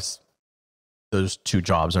 of course, those two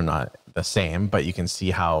jobs are not the same, but you can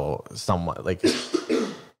see how somewhat like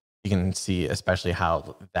you can see especially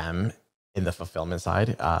how them in the fulfillment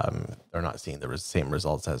side, they're not seeing the same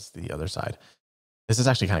results as the other side. This is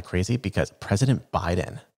actually kind of crazy because President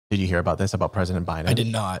Biden, did you hear about this, about President Biden? I did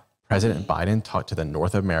not. President Biden talked to the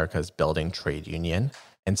North America's Building Trade Union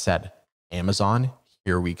and said, Amazon,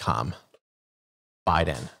 here we come.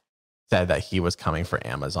 Biden said that he was coming for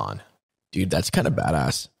Amazon. Dude, that's kind of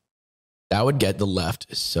badass. That would get the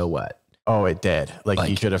left so wet. Oh, it did. Like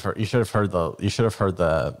you should have heard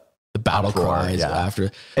the battle uproar, cries after.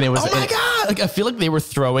 And it was, oh my God. Like, I feel like they were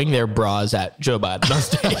throwing their bras at Joe Biden on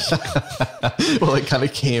stage. Well, it kind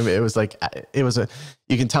of came,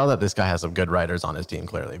 you can tell that this guy has some good writers on his team,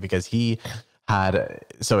 clearly, because he had,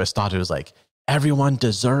 so his thought, it was like, everyone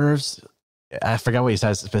deserves, I forget what he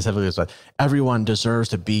says specifically, but everyone deserves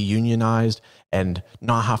to be unionized and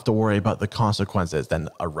not have to worry about the consequences. Then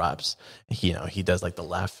erupts. He does like the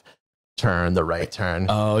left turn, the right turn.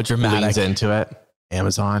 Oh, dramatic. Leans into it.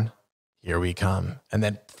 Amazon, here we come. And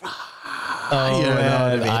then,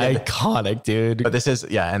 man, iconic, dude. But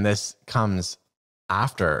and this comes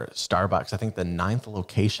after Starbucks. I think the 9th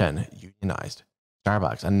location unionized.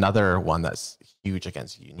 Starbucks, another one that's huge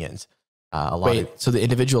against unions. So the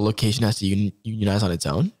individual location has to unionize on its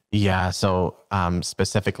own? Yeah. So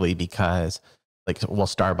specifically because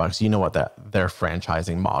Starbucks, you know what their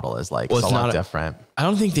franchising model is like. It's a lot different. I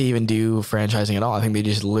don't think they even do franchising at all. I think they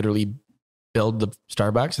just literally build the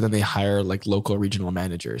Starbucks and then they hire like local regional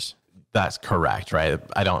managers. That's correct, right?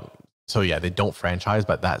 They don't franchise,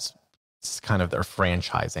 but that's kind of their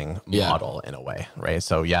franchising model in a way, right?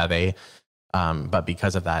 So they, but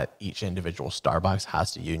because of that, each individual Starbucks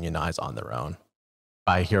has to unionize on their own.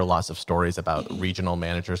 I hear lots of stories about regional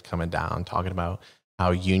managers coming down, talking about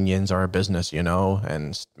how unions are a business,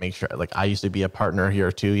 and make sure, like, I used to be a partner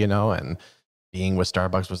here too, and being with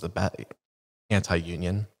Starbucks was the best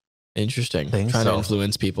anti-union. Interesting. Trying to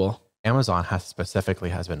influence people. Amazon has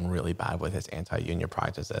been really bad with its anti-union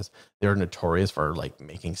practices. They're notorious for like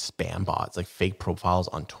making spam bots, like fake profiles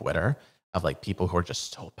on Twitter of like people who are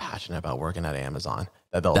just so passionate about working at Amazon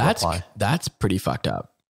that they'll reply. That's pretty fucked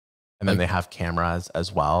up. And then they have cameras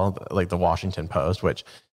as well, like the Washington Post, which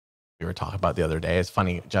we were talking about the other day. It's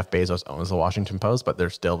funny, Jeff Bezos owns the Washington Post, but they're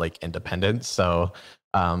still like independent. So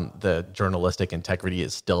the journalistic integrity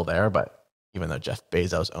is still there, but even though Jeff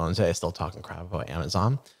Bezos owns it, it's still talking crap about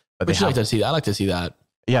Amazon. But Which I like to see that. I like to see that.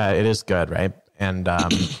 Yeah, it is good, right? And I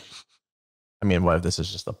mean, what if this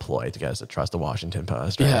is just a ploy to get us to trust the Washington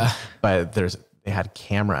Post? Right? Yeah. But they had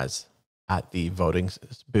cameras at the voting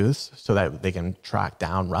booths so that they can track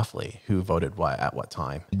down roughly who voted what at what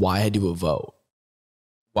time. Why do a vote?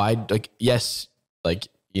 Why, like, yes, like,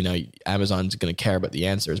 you know, Amazon's going to care about the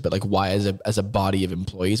answers, but like, why as a body of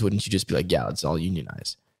employees, wouldn't you just be like, yeah, let's all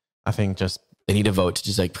unionize? I think just they need a vote to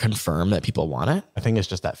just like confirm that people want it. I think it's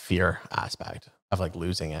just that fear aspect of like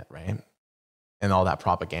losing it, right? And all that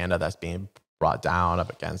propaganda that's being brought down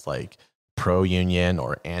up against like pro-union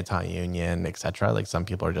or anti-union, etc. Like some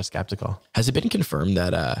people are just skeptical. Has it been confirmed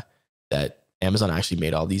that that Amazon actually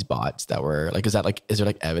made all these bots that were like, is there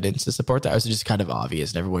like evidence to support that? Or is it just kind of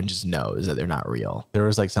obvious and everyone just knows that they're not real? There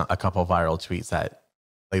was like a couple viral tweets that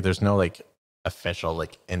like there's no like official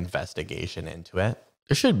like investigation into it.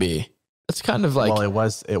 There should be. It's kind of like, well,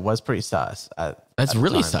 it was pretty sus. That's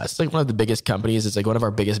really sus. It's like one of the biggest companies. It's like one of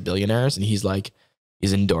our biggest billionaires, and he's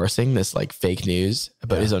endorsing this like fake news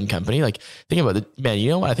about his own company. Like, think about it, man.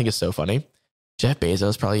 You know what I think is so funny? Jeff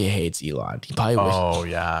Bezos probably hates Elon. He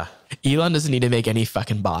probably yeah. Elon doesn't need to make any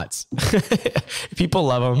fucking bots. People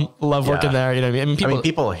love him, love working there. You know what I mean? I mean,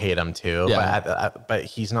 people hate him too. Yeah. But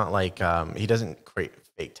he's not like he doesn't create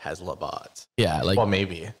fake Tesla bots. Yeah, like, well,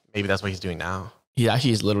 maybe that's what he's doing now. He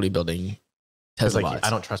actually is literally building Tesla bots. I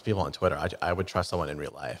don't trust people on Twitter. I would trust someone in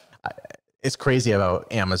real life. It's crazy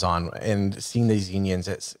about Amazon and seeing these unions.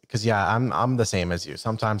 It's because I'm the same as you.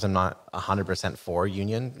 Sometimes I'm not 100% for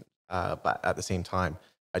union, but at the same time,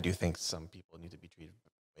 I do think some people need to be treated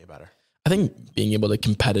way better. I think being able to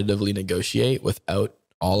competitively negotiate without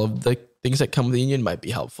all of the things that come with the union might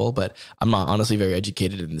be helpful, but I'm not honestly very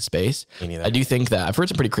educated in the space. I do think that I've heard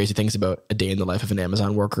some pretty crazy things about a day in the life of an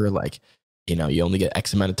Amazon worker. Like, you know, you only get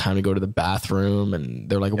X amount of time to go to the bathroom, and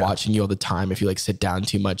they're like watching you all the time. If you like sit down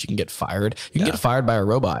too much, you can get fired. You can get fired by a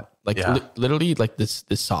robot. Like literally like this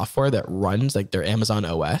software that runs like their Amazon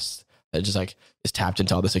OS that just like is tapped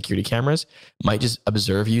into all the security cameras might just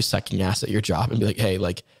observe you sucking ass at your job and be like, hey,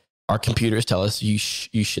 like our computers tell us you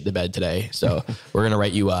shit the bed today. So we're going to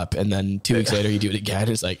write you up. And then 2 weeks later you do it again.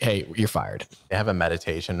 It's like, hey, you're fired. They have a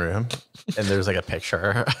meditation room and there's like a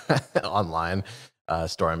picture online.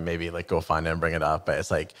 Store and maybe like go find it and bring it up, but it's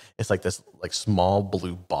like this like small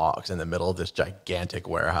blue box in the middle of this gigantic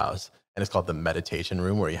warehouse, and it's called the meditation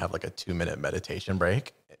room, where you have like a 2-minute meditation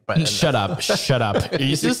break. But shut up!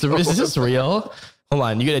 Is this real? Hold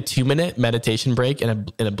on, you get a 2-minute meditation break in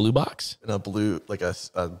a blue box, in a blue like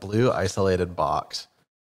a blue isolated box.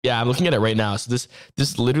 Yeah, I'm looking at it right now. So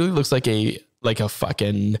this literally looks like a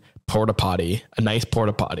fucking porta potty, a nice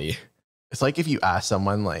porta potty. It's like if you ask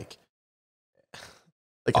someone like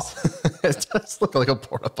it does look like a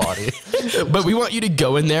porta potty. But we want you to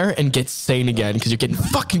go in there and get sane again because you're getting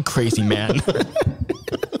fucking crazy, man.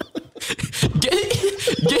 Get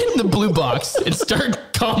in the blue box and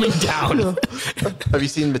start calming down. Have you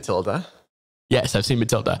seen Matilda? Yes, I've seen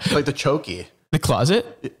Matilda. Like the chokey. The closet?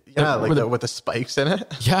 Yeah, with the spikes in it.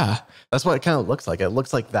 Yeah. That's what it kind of looks like. It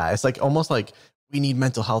looks like that. It's like almost like we need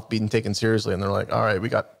mental health being taken seriously. And they're like, all right, we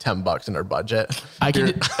got $10 in our budget. I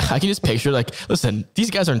can just picture like, listen,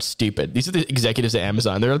 these guys aren't stupid. These are the executives at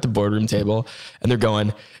Amazon. They're at the boardroom table and they're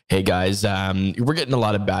going, hey guys, we're getting a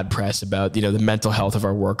lot of bad press about, you know, the mental health of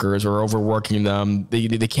our workers. We're overworking them. They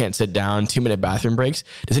can't sit down. 2-minute bathroom breaks.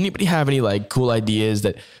 Does anybody have any like cool ideas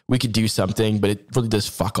that we could do something, but it really does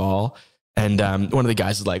fuck all? And one of the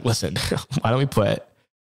guys is like, listen, why don't we put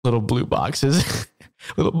little blue boxes,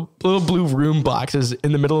 little blue room boxes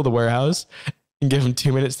in the middle of the warehouse and give them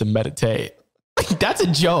 2 minutes to meditate. That's a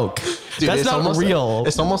joke. Dude, that's not real.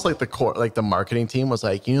 It's almost like the marketing team was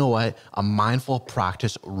like, you know what? A mindful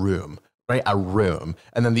practice room, right? A room.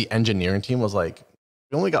 And then the engineering team was like,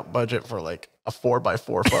 we only got budget for like a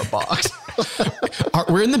 4x4 foot box.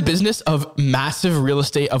 We're in the business of massive real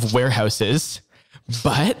estate of warehouses,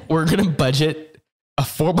 but we're going to budget a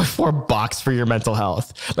 4x4 box for your mental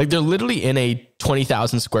health. Like they're literally in a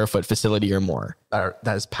 20,000 square foot facility or more.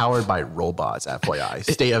 That is powered by robots, FYI.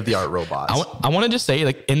 State of the art robots. I want to just say,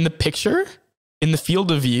 like in the picture, in the field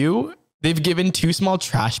of view, they've given 2 small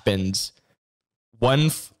trash bins,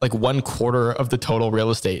 one quarter of the total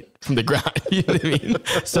real estate from the ground. You know what I mean?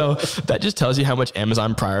 So that just tells you how much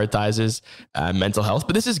Amazon prioritizes mental health.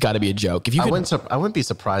 But this has got to be a joke. If you, I wouldn't be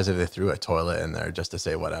surprised if they threw a toilet in there just to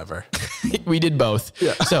say whatever. We did both.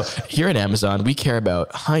 Yeah. So here at Amazon, we care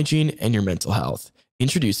about hygiene and your mental health.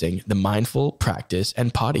 Introducing the Mindful Practice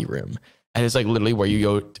and Potty Room. And it's like literally where you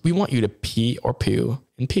go, we want you to pee or poo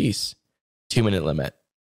in peace. 2-minute limit,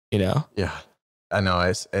 you know? Yeah, I know.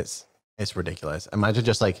 It's It's ridiculous. Imagine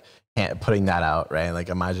just like putting that out, right? Like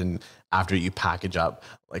imagine after you package up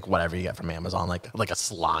like whatever you get from Amazon, like a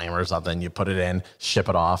slime or something, you put it in, ship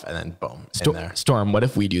it off, and then boom, in there. Storm, what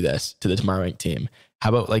if we do this to the Tomorrow Inc. team? How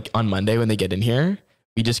about like on Monday when they get in here,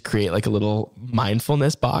 we just create like a little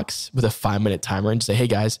mindfulness box with a 5-minute timer and say, hey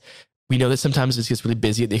guys, we know that sometimes it gets really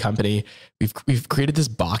busy at the company. We've created this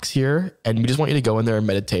box here and we just want you to go in there and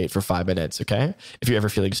meditate for 5 minutes, okay? If you're ever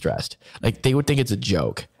feeling stressed. Like they would think it's a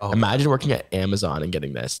joke. Oh, imagine working at Amazon and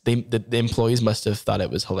getting this. The employees must have thought it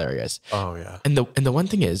was hilarious. Oh yeah. And the one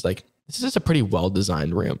thing is like, this is just a pretty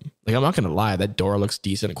well-designed room. Like, I'm not going to lie. That door looks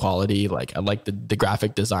decent quality. Like, I like the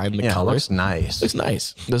graphic design, the colors. It looks nice. Looks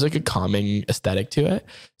nice. There's like a calming aesthetic to it.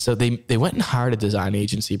 So they went and hired a design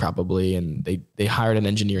agency probably, and they hired an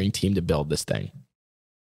engineering team to build this thing.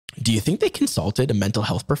 Do you think they consulted a mental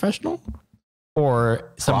health professional?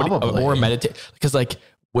 Or somebody, Probably. or meditate? Because like,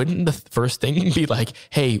 wouldn't the first thing be like,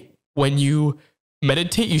 hey, when you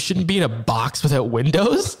meditate, you shouldn't be in a box without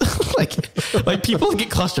windows? like people get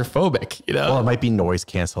claustrophobic, you know? Well, it might be noise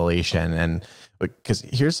cancellation. And because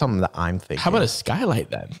here's something that I'm thinking. How about a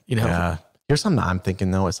skylight then? You know? Yeah. Here's something that I'm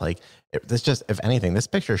thinking though. It's like, if anything, this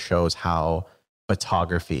picture shows how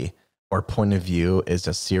photography or point of view is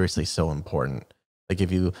just seriously so important. Like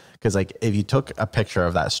if you took a picture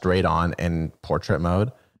of that straight on in portrait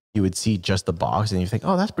mode, you would see just the box and you think,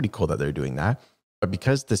 oh, that's pretty cool that they're doing that. But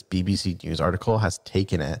because this BBC News article has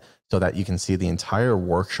taken it so that you can see the entire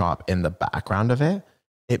workshop in the background of it,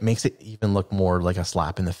 it makes it even look more like a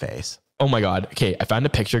slap in the face. Oh my God. Okay. I found a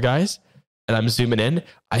picture, guys, and I'm zooming in.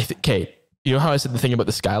 Okay. You know how I said the thing about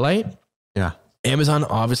the skylight? Yeah. Amazon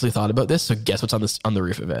obviously thought about this. So guess what's on the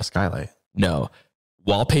roof of it? Skylight. No.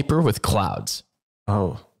 Wallpaper with clouds.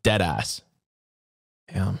 Oh. Dead ass.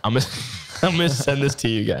 Damn. I'm gonna send this to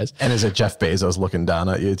you guys. And is it Jeff Bezos looking down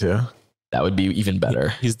at you too? That would be even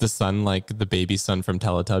better. He's the son, like the baby son from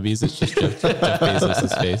Teletubbies. It's just Jeff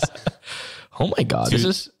Bezos' face. Oh my God.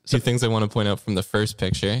 Two things I want to point out from the first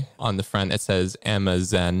picture. On the front, it says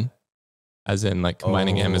Amazon, as in like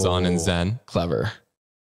combining Amazon and Zen. Clever.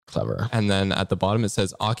 And then at the bottom, it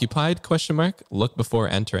says occupied, ? Look before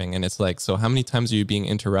entering. And it's like, so how many times are you being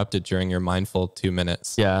interrupted during your mindful 2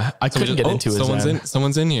 minutes? Yeah. I couldn't get into it.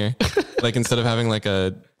 Someone's in here. Like instead of having like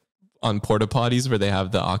on porta potties where they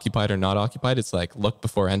have the occupied or not occupied, it's like look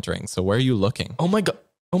before entering. So where are you looking? Oh my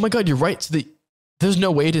God. You're right. So there's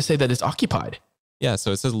no way to say that it's occupied. Yeah.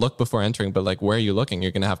 So it says look before entering, but like, where are you looking?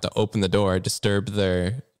 You're going to have to open the door, disturb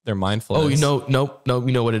their mindfulness. Oh, no,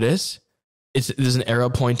 you know what it is? There's an arrow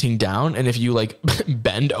pointing down, and if you like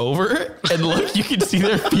bend over and look, you can see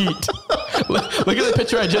their feet. Look at the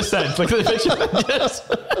picture I just sent. Look at the picture I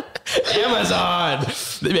just Amazon.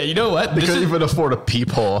 Yeah, you know what? They couldn't even afford a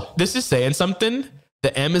peephole. This is saying something.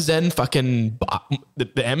 The Amazon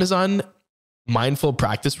the Amazon mindful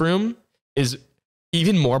practice room is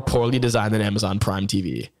even more poorly designed than Amazon Prime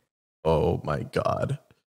TV. Oh my God.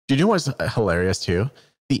 Do you know what's hilarious too?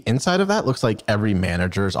 The inside of that looks like every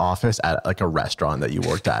manager's office at like a restaurant that you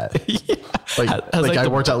worked at. Yeah. Like I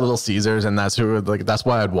worked at Little Caesars, and that's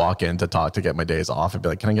why I'd walk in to talk to get my days off and be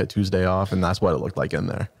like, can I get Tuesday off? And that's what it looked like in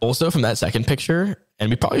there. Also from that second picture, and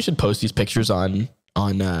we probably should post these pictures on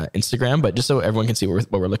Instagram, but just so everyone can see what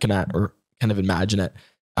we're looking at or kind of imagine it.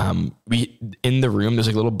 We in the room, there's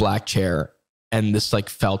like a little black chair and this like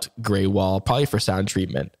felt gray wall, probably for sound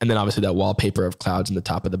treatment. And then obviously that wallpaper of clouds in the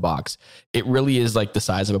top of the box. It really is like the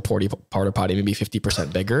size of a porta potty, maybe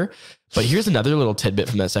 50% bigger. But here's another little tidbit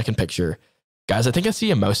from that second picture. Guys, I think I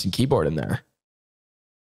see a mouse and keyboard in there.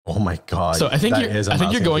 Oh my God. So I think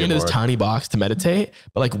you're going into this tiny box to meditate,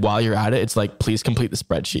 but like while you're at it, it's like, please complete the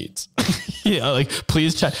spreadsheets. You know, like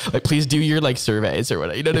please check, like please do your like surveys or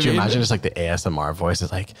whatever. You know what I mean? Could you imagine just like the ASMR voice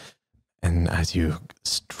is like, and as you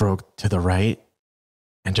stroke to the right,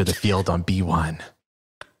 enter the field on B1.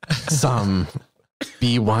 Some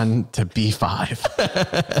B1 to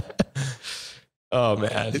B5. Oh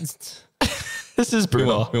man. This is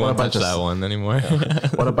brutal. We won't touch that one anymore.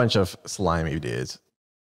 What a bunch of slimy dudes.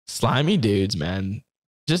 Slimy dudes, man.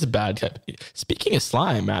 Just a bad type. Speaking of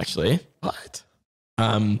slime, actually. What?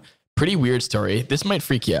 Pretty weird story. This might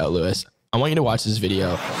freak you out, Lewis. I want you to watch this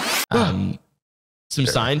video. Some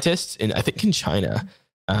scientists I think in China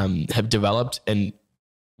have developed, and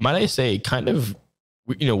might I say, kind of,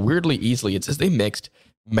 weirdly easily, it says they mixed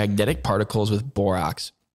magnetic particles with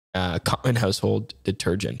borax, common household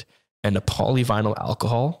detergent, and a polyvinyl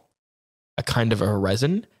alcohol, a kind of a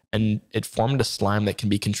resin, and it formed a slime that can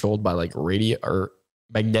be controlled by like radio or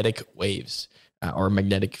magnetic waves or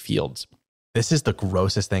magnetic fields. This is the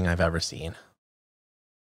grossest thing I've ever seen.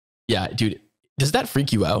 Yeah, dude. Does that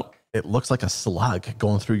freak you out? it looks like a slug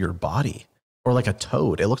going through your body, or like a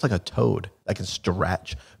toad. It looks like a toad that can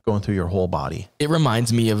stretch going through your whole body. It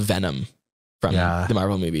reminds me of Venom from the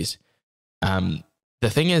Marvel movies. The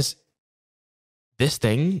thing is, this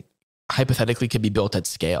thing hypothetically could be built at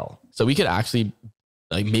scale. So we could actually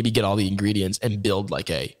like maybe get all the ingredients and build like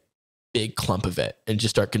a big clump of it and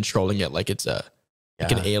just start controlling it like it's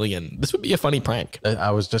like an alien. This would be a funny prank.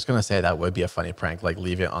 I was just going to say that would be a funny prank. Like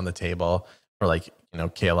leave it on the table for like, you know,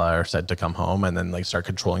 Kayla or Said to come home and then like start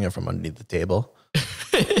controlling it from underneath the table.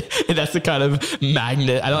 And that's the kind of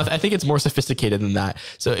magnet. I think it's more sophisticated than that.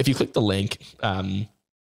 So if you click the link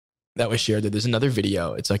that was shared, there's another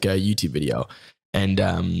video. It's like a YouTube video,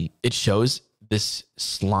 and it shows this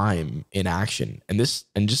slime in action. And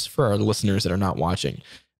just for our listeners that are not watching,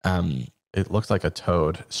 it looks like a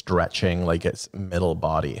toad stretching like its middle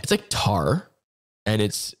body. It's like tar, and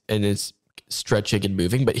it's stretching and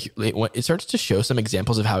moving. But it starts to show some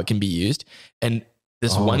examples of how it can be used. And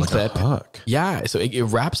this one like clip, so it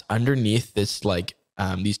wraps underneath this like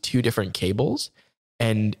these two different cables,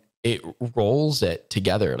 and it rolls it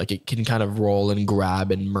together. Like it can kind of roll and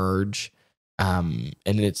grab and merge. And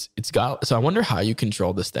it's got, so I wonder how you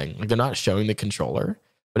control this thing. Like they're not showing the controller,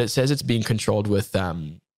 but it says it's being controlled with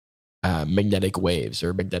magnetic waves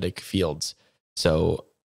or magnetic fields. So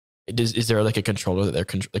is there like a controller that they're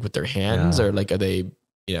like with their hands, or like, are they,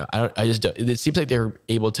 you know, it seems like they're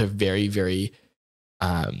able to very, very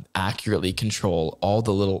accurately control all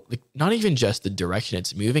the little, like, not even just the direction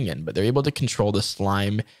it's moving in, but they're able to control the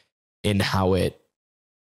slime in how it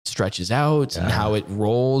stretches out and how it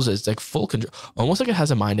rolls. It's like full control, almost like it has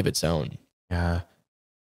a mind of its own. Yeah.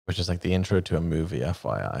 Which is like the intro to a movie,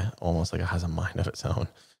 FYI. Almost like it has a mind of its own.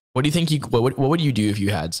 What do you think what would you do if you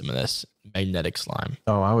had some of this magnetic slime?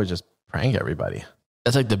 Oh, I would just prank everybody.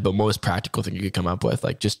 That's like the most practical thing you could come up with.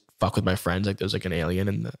 Like just fuck with my friends. Like there's like an alien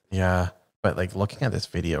in the. Yeah. But like looking at this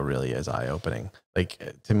video really is eye opening.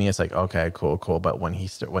 Like to me, it's like, okay, cool. But when he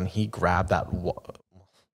grabbed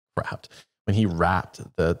when he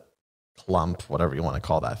wrapped the clump, whatever you want to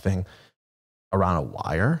call that thing, around a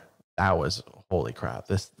wire, that was holy crap.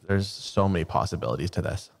 There's so many possibilities to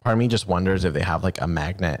this. Part of me just wonders if they have like a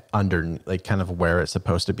magnet under, like kind of where it's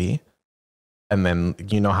supposed to be. And then,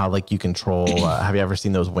 you know how like you control, have you ever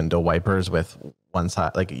seen those window wipers with one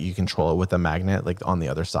side, like you control it with a magnet, like on the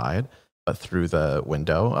other side, but through the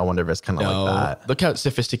window? I wonder if it's kind of like that. Look how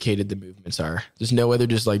sophisticated the movements are. There's no way they're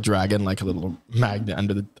just like dragging like a little magnet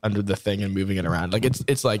under the thing and moving it around. Like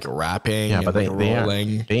it's like wrapping. Yeah, but like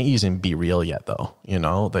rolling. They ain't using BeReal yet though. You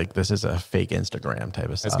know, like this is a fake Instagram type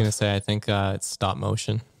of stuff. I was gonna say, I think it's stop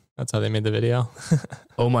motion. That's how they made the video.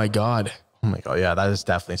 Oh my god. Yeah, that is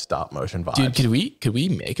definitely stop motion vibes. Dude, could we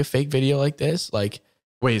make a fake video like this? Like,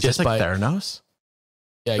 wait, is this like Theranos?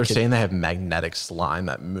 Yeah, they're saying they have magnetic slime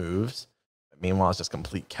that moves. Meanwhile, it's just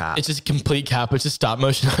complete cap. It's just complete cap. It's just stop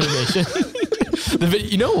motion animation.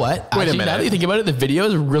 You know what? Wait a minute. Now that you think about it, the video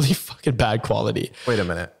is really fucking bad quality. Wait a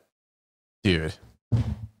minute, dude.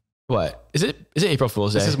 What is it? Is it April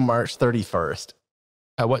Fool's Day? This is March 31st.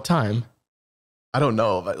 At what time? I don't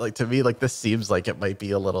know, but like to me, like this seems like it might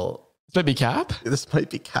be a little. This might be cap. This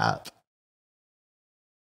might be cap.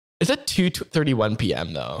 It's at 2:31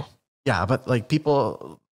 p.m. though. Yeah, but like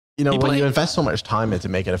people. You know, when you invest so much time into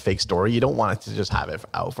making a fake story, you don't want it to just have it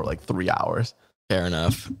out for like 3 hours. Fair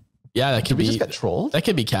enough. Yeah, that could be. Just get trolled? That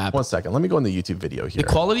could be cap. 1 second. Let me go in the YouTube video here. The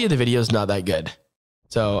quality of the video is not that good.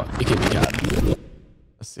 So it could be cap.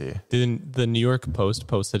 Let's see. The New York Post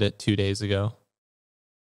posted it 2 days ago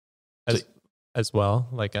as well,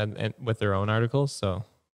 like and with their own articles. So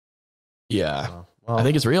yeah, well, I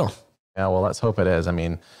think it's real. Yeah, well, let's hope it is. I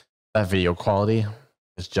mean, that video quality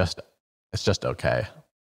is just okay.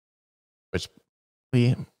 Which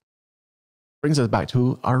brings us back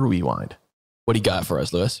to our rewind. What do you got for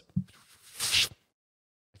us, Lewis?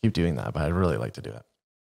 I keep doing that, but I'd really like to do it.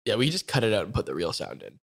 Yeah, we just cut it out and put the real sound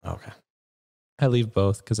in. Okay. I leave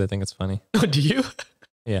both because I think it's funny. Do you?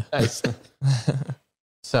 Yeah. Nice.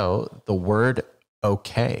 So the word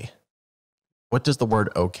okay. What does the word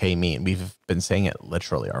okay mean? We've been saying it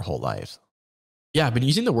literally our whole lives. Yeah, I've been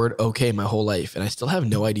using the word okay my whole life, and I still have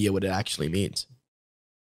no idea what it actually means.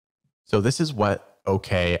 So this is what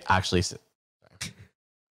okay actually says.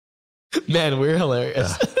 Man, we're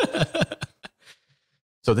hilarious.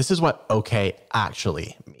 So this is what okay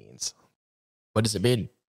actually means. What does it mean?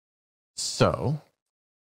 So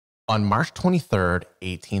on March 23rd,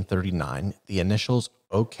 1839, the initials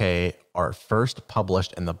OK are first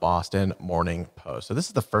published in the Boston Morning Post. So this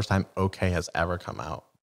is the first time OK has ever come out.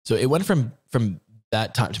 So it went from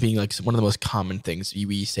that time to being like one of the most common things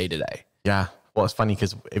we say today. Yeah. Well, it's funny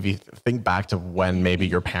because if you think back to when maybe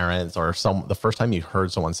your parents or the first time you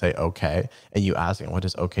heard someone say okay, and you ask them, what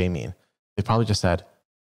does okay mean? They probably just said,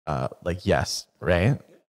 like, yes, right?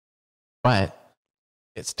 But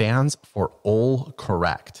it stands for Oll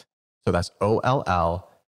Korrect. So that's OLL,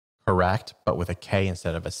 correct, but with a K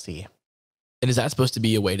instead of a C. And is that supposed to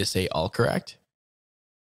be a way to say all correct?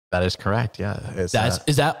 That is correct. Yeah. Is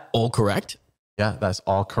that all correct? Yeah, that's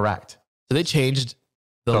all correct. So they changed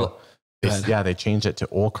the. They changed it to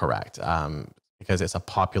Oll Korrect because it's a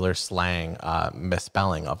popular slang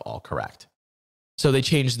misspelling of all correct. So they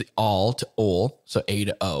changed the all to Oll, so A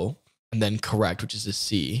to O, and then correct, which is a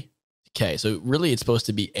C to K. So really, it's supposed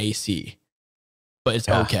to be AC, but it's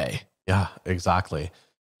okay. Yeah, exactly.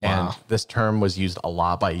 Wow. And this term was used a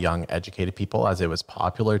lot by young educated people as it was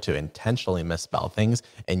popular to intentionally misspell things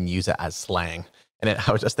and use it as slang. And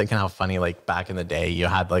I was just thinking how funny, like back in the day, you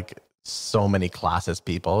had like so many classist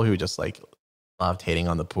people who just like loved hating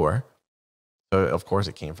on the poor. So of course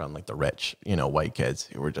it came from like the rich, white kids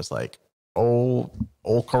who were just like, oh,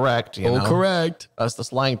 correct. Correct. That's the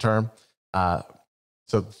slang term.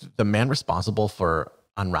 So the man responsible for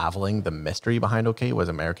unraveling the mystery behind okay was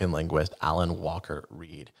American linguist Alan Walker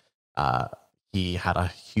Reed. He had a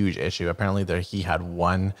huge issue. Apparently he had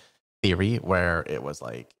one theory where it was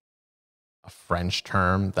like a French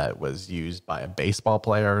term that was used by a baseball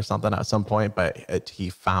player or something at some point, but he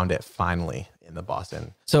found it finally in the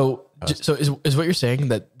Boston. So is what you're saying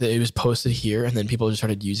that it was posted here and then people just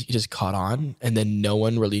started using it, just caught on, and then no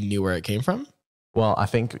one really knew where it came from? Well, I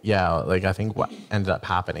think what ended up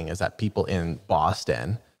happening is that people in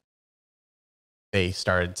Boston, they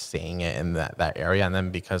started saying it in that area. And then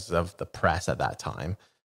because of the press at that time,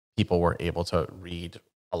 people were able to read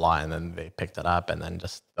a lot, and then they picked it up, and then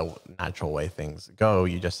just the natural way things go,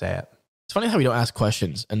 you just say it. It's funny how we don't ask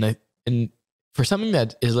questions. And for something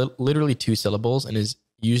that is literally 2 syllables and is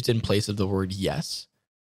used in place of the word yes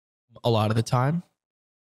a lot of the time.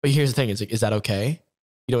 But here's the thing. It's like, is that okay?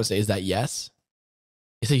 You don't say, is that yes?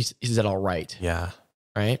 You say, is that all right? Yeah.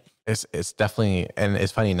 Right? It's definitely, and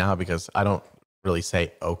it's funny now because I don't really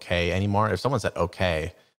say okay anymore. If someone said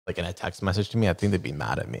okay, like in a text message to me, I think they'd be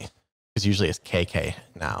mad at me. Because usually it's KK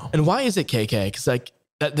now. And why is it KK? Because like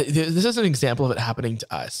this is an example of it happening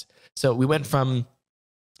to us. So we went from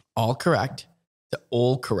all correct to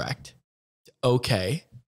Oll Korrect to okay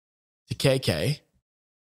to KK,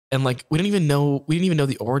 and like we didn't even know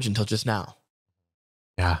the origin until just now.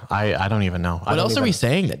 Yeah, I don't even know. What else are we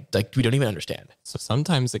saying that like we don't even understand? So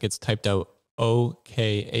sometimes it gets typed out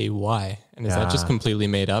OKAY, and is that just completely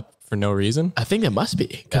made up for no reason? I think it must be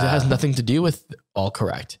because it has nothing to do with all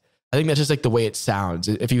correct. I think that's just like the way it sounds.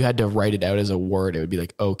 If you had to write it out as a word, it would be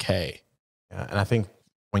like okay. Yeah, and I think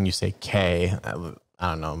when you say K, I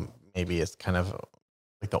don't know, maybe it's kind of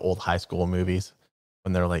like the old high school movies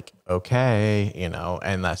when they're like, okay,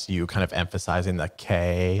 and that's you kind of emphasizing the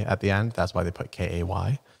K at the end. That's why they put KAY.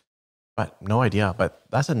 But no idea. But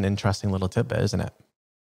that's an interesting little tidbit, isn't it?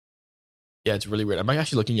 Yeah, it's really weird. I'm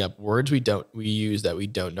actually looking up words we use that we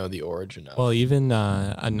don't know the origin of. Well, even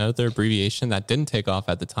another abbreviation that didn't take off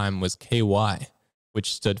at the time was KY,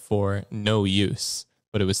 which stood for no use,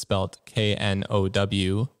 but it was spelled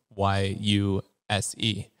KNOWYUSE.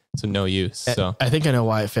 So no use. So I think I know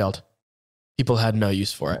why it failed. People had no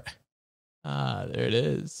use for it. There it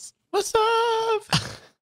is. What's up?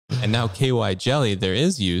 And now KY jelly, there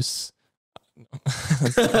is use.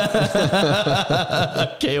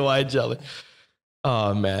 KY jelly.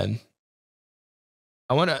 Oh man.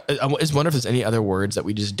 I just wonder if there's any other words that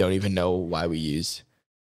we just don't even know why we use.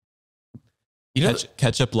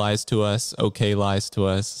 Ketchup lies to us. Okay lies to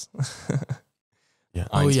us. Yeah.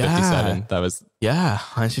 Heinz 57. That was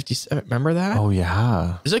Heinz 57. Remember that? Oh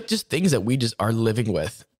yeah. There's like just things that we just are living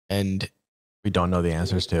with, and we don't know the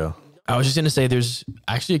answers to. I was just gonna say there's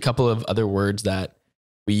actually a couple of other words that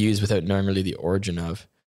we use without knowing really the origin of.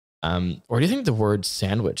 Where do you think the word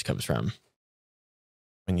sandwich comes from?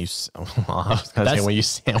 When you, I was gonna say when you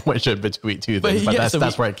sandwich it between two things, but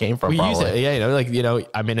that's where it came from. We probably. use it, like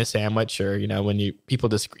I'm in a sandwich, or when people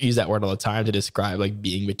use that word all the time to describe like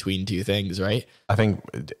being between two things, right? I think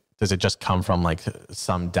does it just come from like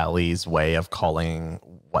some deli's way of calling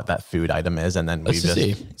what that food item is, and then let's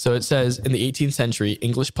see. So it says in the 18th century,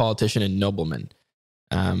 English politician and nobleman.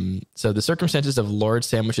 So the circumstances of Lord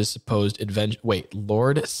Sandwich's supposed invention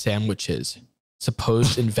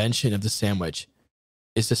of the sandwich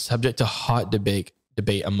is the subject to hot debate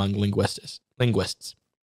among linguists.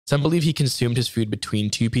 Some believe he consumed his food between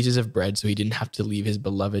two pieces of bread so he didn't have to leave his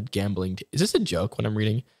beloved gambling. Is this a joke when I'm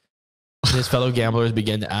reading? And his fellow gamblers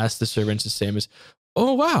began to ask the servants the same as,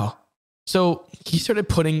 oh, wow. So he started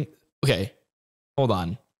putting, okay, Hold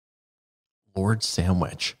on. Lord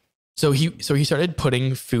sandwich. So he started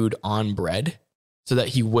putting food on bread so that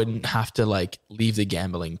he wouldn't have to like leave the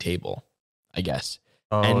gambling table, I guess.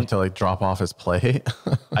 Oh, And- to like drop off his plate.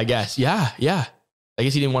 I guess. Yeah. I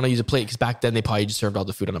guess he didn't want to use a plate because back then they probably just served all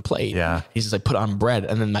the food on a plate. Yeah. He's just like, put on bread,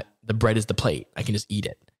 and then the bread is the plate. I can just eat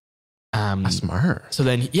it. That's smart. So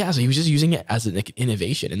then, so he was just using it as an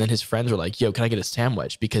innovation. And then his friends were like, yo, can I get a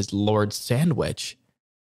sandwich? Because Lord Sandwich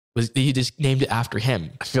he just named it after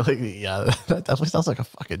him. I feel like, that definitely sounds like a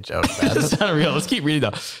fucking joke, man. That's not real. Let's keep reading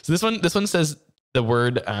though. So this one says the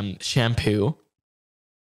word shampoo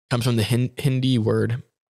comes from the Hindi word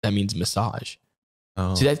that means massage.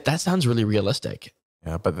 Oh. See, that sounds really realistic.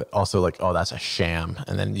 Yeah, but also like, oh, that's a sham,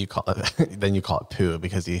 and then you call it poo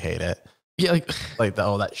because you hate it. Yeah, Like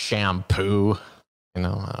that shampoo. I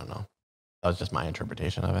don't know. That was just my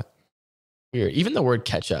interpretation of it. weird. Even the word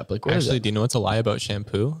ketchup, like what is Actually, it? do you know what's a lie about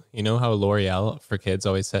shampoo? You know how L'Oreal for kids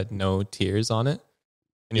always said no tears on it?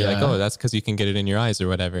 And you're like, Yeah. oh, that's because you can get it in your eyes or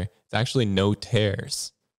whatever. It's actually no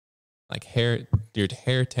tears. Like your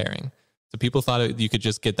hair tearing. So people thought you could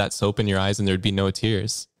just get that soap in your eyes and there'd be no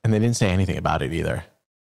tears. And they didn't say anything about it either.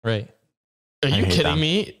 Right. Are you hate kidding them.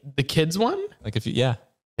 me? The kids one? Like Yeah,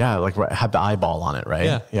 like had the eyeball on it,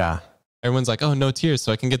 right? Yeah. Everyone's like, oh, no tears,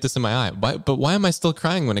 so I can get this in my eye. But why am I still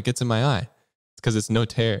crying when it gets in my eye? It's because it's no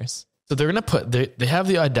tears. So they're gonna they have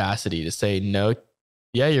the audacity to say no.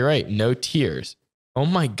 Yeah, you're right. No tears. Oh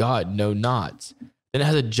my God, no knots. Then it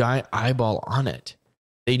has a giant eyeball on it.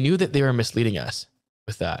 They knew that they were misleading us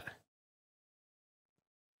with that.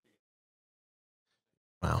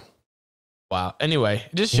 Wow. Anyway,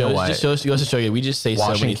 it just You know goes to show you. We just say so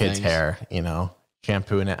Washing many kids' things. hair,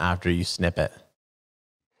 shampooing it after you snip it.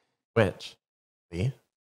 Which, see,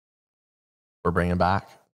 we're bringing back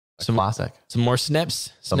a classic. Some more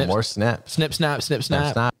snips. Some more snips. Snip, snap, snip,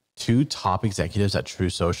 snap. Snap. Two top executives at True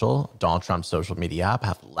Social, Donald Trump's social media app,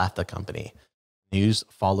 have left the company. News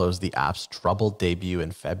follows the app's troubled debut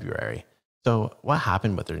in February. So, what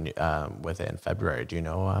happened with with it in February? Do you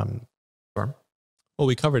know, Storm? Well,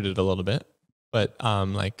 we covered it a little bit, but I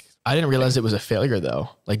didn't realize it was a failure though.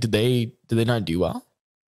 Like, did they not do well?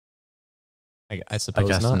 I suppose I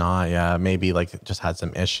guess not. Yeah, maybe like just had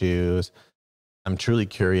some issues. I'm truly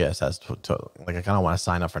curious as to like I kind of want to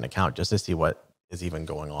sign up for an account just to see what is even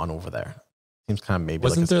going on over there. Seems kind of maybe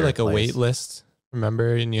Wasn't there like a scary wait place. list?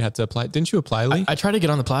 Remember, and you had to apply. Didn't you apply, Lee? I tried to get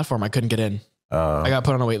on the platform. I couldn't get in. I got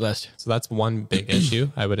put on a wait list. So that's one big issue,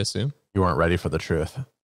 I would assume. You weren't ready for the truth.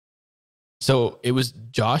 So it was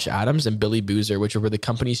Josh Adams and Billy Boozer, which were the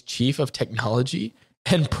company's chief of technology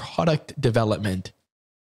and product development.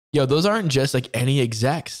 Yo, those aren't just like any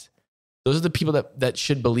execs. Those are the people that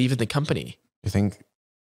should believe in the company. You think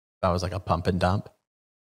that was like a pump and dump?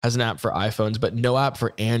 Has an app for iPhones, but no app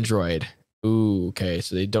for Android. Ooh, okay.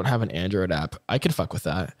 So they don't have an Android app. I could fuck with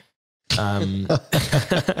that.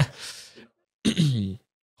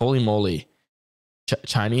 Holy moly.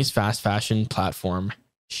 Chinese fast fashion platform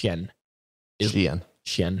Shein. Shein.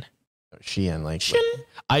 Shein. Like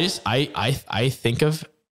I think of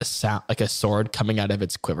a sound like a sword coming out of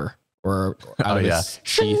its quiver or out of its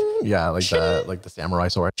sheath. Yeah, like the samurai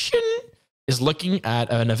sword. Shein is looking at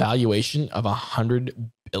an evaluation of $100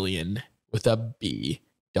 billion with a B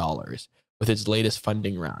dollars with its latest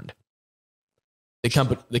funding round. The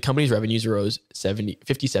company's revenues rose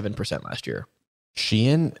 57% last year.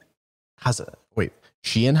 Shein has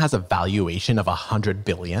a valuation of $100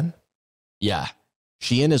 billion. Yeah.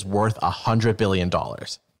 Shein is worth $100 billion.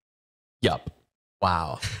 Yup.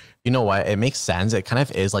 Wow. You know what? It makes sense. It kind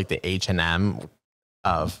of is like the H&M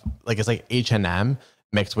of like, it's like H&M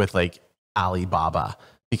mixed with like Alibaba,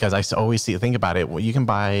 because I always think about it. You can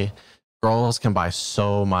buy, girls can buy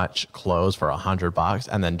so much clothes for $100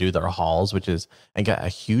 and then do their hauls, and get a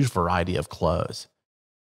huge variety of clothes.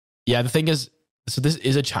 Yeah. The thing is, so this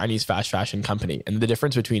is a Chinese fast fashion company. And the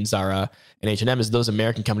difference between Zara and H&M is those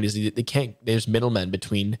American companies, they can't, there's middlemen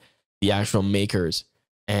between the actual makers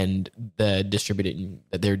and the distributing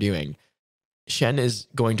that they're doing. Shein is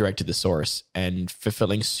going direct to the source and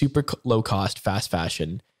fulfilling super low cost fast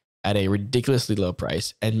fashion at a ridiculously low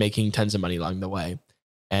price and making tons of money along the way.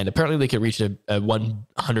 And apparently they could reach a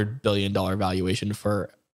 $100 billion valuation for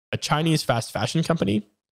a Chinese fast fashion company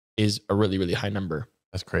is a really, really high number.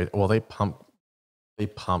 That's crazy. Well, they pump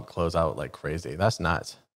clothes out like crazy. That's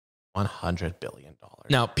nuts. $100 billion.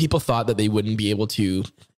 Now, people thought that they wouldn't be able to,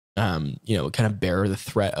 kind of bear the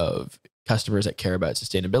threat of customers that care about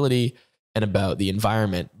sustainability and about the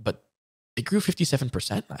environment, but it grew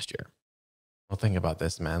 57% last year. Well, think about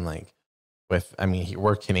this, man. Like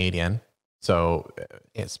we're Canadian, So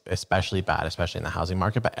it's especially bad, especially in the housing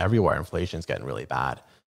market, but everywhere inflation is getting really bad.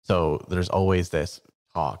 So there's always this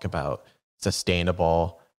talk about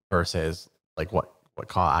sustainable versus like what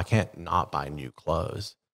cost. I can't not buy new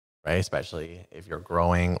clothes, right? Especially if you're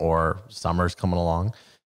growing or summer's coming along.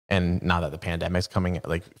 And now that the pandemic's coming,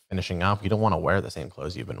 like finishing up, you don't want to wear the same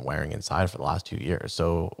clothes you've been wearing inside for the last 2 years.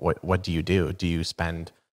 So what do? Do you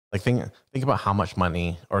spend like think about how much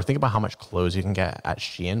money, or think about how much clothes you can get at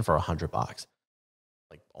Shein for $100,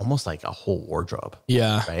 like almost like a whole wardrobe.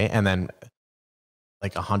 Yeah. Right. And then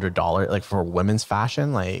like $100, like for women's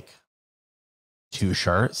fashion, like 2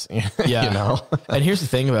 shirts, Yeah. you know? And here's the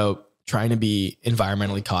thing about trying to be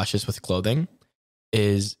environmentally cautious with clothing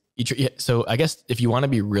is so I guess if you want to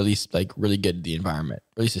be really good at the environment,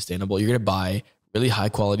 really sustainable, you're going to buy really high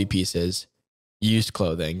quality pieces, used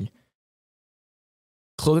clothing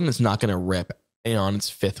that's not going to rip on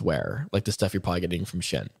its 5th wear, like the stuff you're probably getting from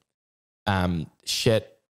Shein.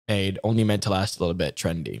 Shit made, only meant to last a little bit,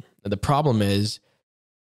 trendy. The problem is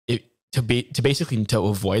to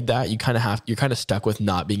avoid that, you're kind of stuck with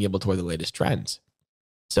not being able to wear the latest trends.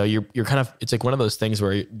 So you're kind of, it's like one of those things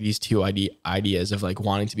where these two ideas of like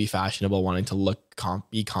wanting to be fashionable, wanting to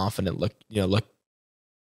be confident, look the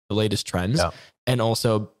latest trends, and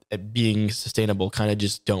also being sustainable kind of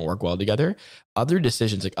just don't work well together. Other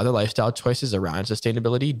decisions, like other lifestyle choices around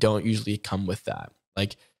sustainability, don't usually come with that.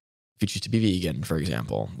 Like if you choose to be vegan, for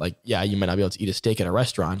example, like, yeah, you might not be able to eat a steak at a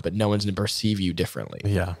restaurant, but no one's going to perceive you differently.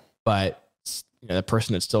 Yeah. But the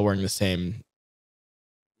person that's still wearing the same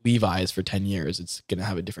Levi's for 10 years, it's going to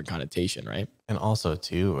have a different connotation, right? And also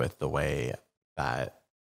too, with the way that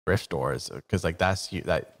thrift stores, because like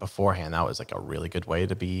that beforehand, that was like a really good way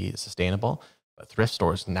to be sustainable. But thrift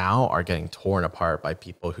stores now are getting torn apart by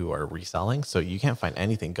people who are reselling. So you can't find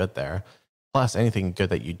anything good there. Plus anything good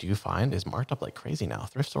that you do find is marked up like crazy now.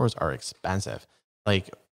 Thrift stores are expensive. Like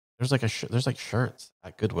there's like there's like shirts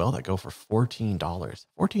at Goodwill that go for $14. $14?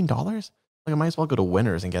 Like I might as well go to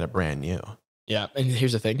Winners and get it brand new. Yeah. And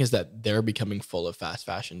here's the thing is that they're becoming full of fast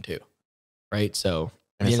fashion too. Right. So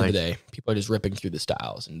at the end of the day, people are just ripping through the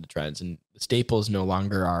styles and the trends, and the staples no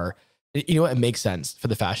longer are, you know what? It makes sense for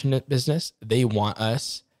the fashion business. They want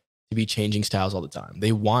us to be changing styles all the time.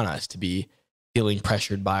 They want us to be feeling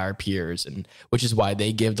pressured by our peers, and which is why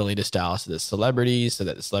they give the latest styles to the celebrities so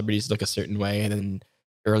that the celebrities look a certain way. And then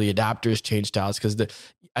early adapters change styles. Cause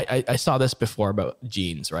I saw this before about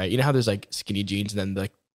jeans, right? You know how there's like skinny jeans and then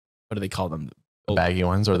like, what do they call them? The baggy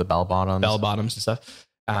ones or the bell bottoms? Bell bottoms and stuff.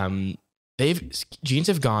 Jeans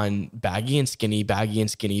have gone baggy and skinny, baggy and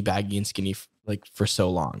skinny, baggy and skinny, like for so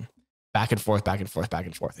long, back and forth, back and forth, back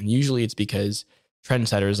and forth. And usually it's because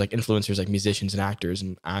trendsetters, like influencers, like musicians and actors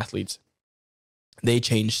and athletes, they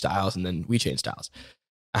change styles and then we change styles.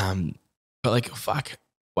 But like, fuck,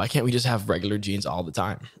 why can't we just have regular jeans all the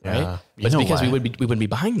time? Right. Yeah. It's because we wouldn't be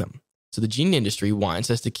buying them. So the jean industry wants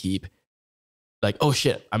us to keep like, oh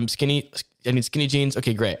shit, I'm skinny. I need skinny jeans.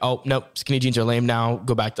 Okay, great. Oh no, skinny jeans are lame now.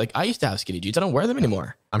 Go back. Like I used to have skinny jeans. I don't wear them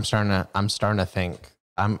anymore. I'm starting to think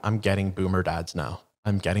I'm getting boomer dads now.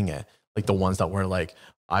 I'm getting it. Like the ones that were like,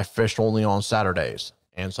 I fish only on Saturdays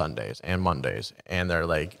and Sundays and Mondays. And they're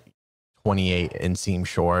like 28 inseam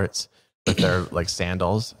shorts with their like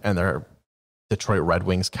sandals and their Detroit Red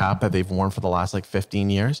Wings cap that they've worn for the last like 15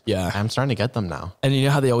 years. Yeah. I'm starting to get them now. And you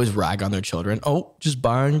know how they always rag on their children? Oh, just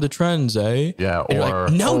buying the trends, eh? Yeah. And or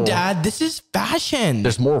like, no, Dad, this is fashion.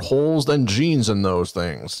 There's more holes than jeans in those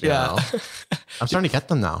things. You know? I'm starting to get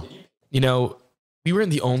them now. You know, we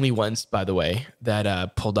weren't the only ones, by the way,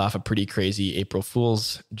 that pulled off a pretty crazy April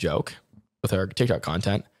Fool's joke with our TikTok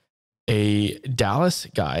content. A Dallas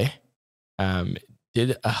guy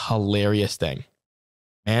did a hilarious thing.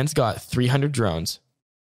 Man's got 300 drones,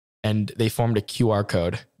 and they formed a QR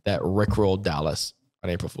code that rickrolled Dallas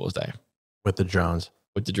on April Fool's Day. With the drones.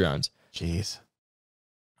 Jeez.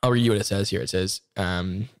 I'll read you what it says here. It says,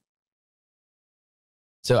 so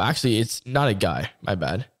actually, it's not a guy. My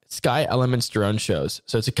bad. Sky Elements Drone Shows.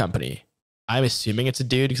 So it's a company. I'm assuming it's a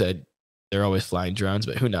dude because they're always flying drones,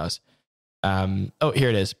 but who knows? Oh, here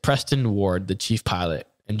it is. Preston Ward, the chief pilot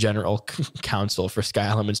and general counsel for Sky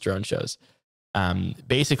Elements Drone Shows.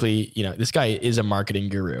 Basically, you know, this guy is a marketing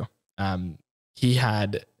guru. He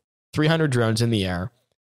had 300 drones in the air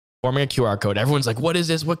forming a QR code. Everyone's like, what is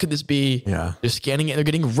this? What could this be? Yeah. They're scanning it. They're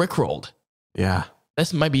getting rickrolled. Yeah.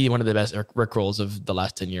 This might be one of the best rickrolls of the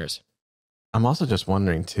last 10 years. I'm also just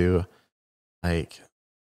wondering too, like,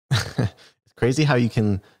 it's crazy how you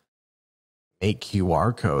can make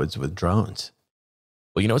QR codes with drones.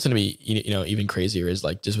 Well, you know what's going to be, you know, even crazier is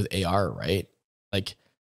like just with AR, right? Like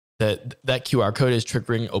that QR code is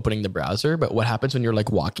triggering opening the browser. But what happens when you're like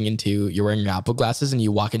you're wearing your Apple glasses and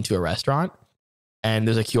you walk into a restaurant and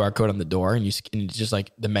there's a QR code on the door and and it's just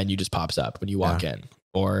like the menu just pops up when you walk in,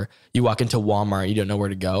 or you walk into Walmart, you don't know where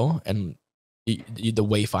to go, and the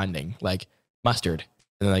wayfinding, like mustard.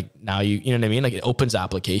 And then like now you know what I mean? Like it opens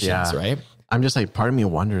applications, right? I'm just like, part of me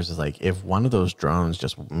wonders is like, if one of those drones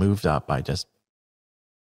just moved up by just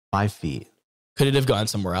 5 feet, could it have gone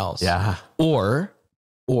somewhere else? Yeah. Or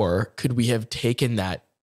could we have taken that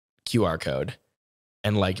QR code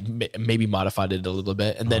and like maybe modified it a little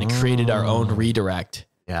bit and then created our own redirect?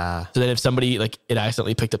 Yeah. So that if somebody like it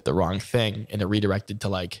accidentally picked up the wrong thing and it redirected to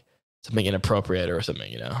like something inappropriate or something,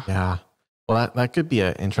 you know? Yeah. Well, that could be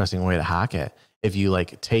an interesting way to hack it. If you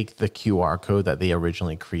like take the QR code that they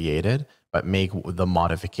originally created, but make the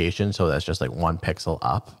modification so that's just like 1 pixel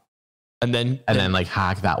up. And then like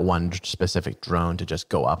hack that one specific drone to just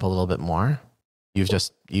go up a little bit more. You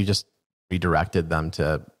just redirected them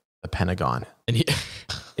to the Pentagon. And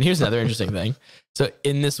here's another interesting thing. So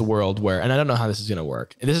in this world where, and I don't know how this is going to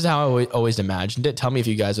work. This is how I always imagined it. Tell me if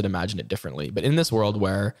you guys would imagine it differently. But in this world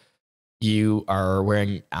where you are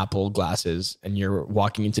wearing Apple glasses and you're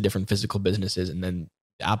walking into different physical businesses and then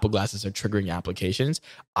the Apple glasses are triggering applications,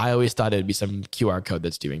 I always thought it'd be some QR code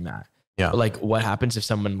that's doing that. Yeah. But like what happens if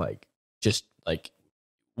someone like just like,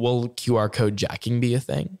 will QR code jacking be a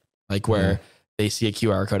thing? Like where they see a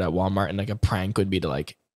QR code at Walmart and like a prank would be to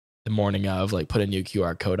like the morning of like put a new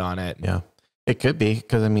QR code on it. Yeah, it could be,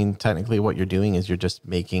 because I mean, technically what you're doing is you're just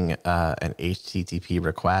making an HTTP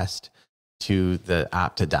request to the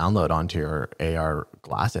app to download onto your AR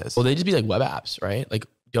glasses. Well, they just be like web apps, right? Like,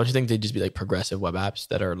 don't you think they'd just be like progressive web apps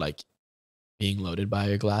that are like being loaded by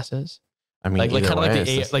your glasses? I mean, like kind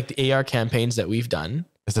of like the AR campaigns that we've done.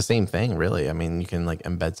 It's the same thing, really. I mean, you can like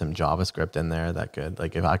embed some JavaScript in there that could,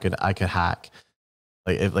 like, if I could hack,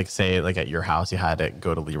 like if like say like at your house you had it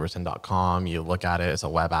go to Lieberson.com, you look at it, it's a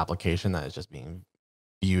web application that is just being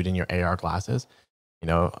viewed in your AR glasses. You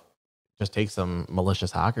know, just take some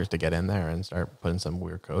malicious hackers to get in there and start putting some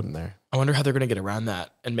weird code in there. I wonder how they're going to get around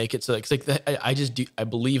that and make it so I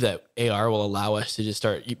believe that AR will allow us to just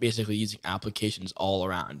start basically using applications all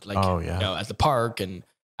around, like you know, at the park and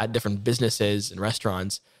at different businesses and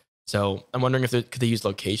restaurants. So I'm wondering if could they use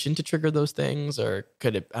location to trigger those things, or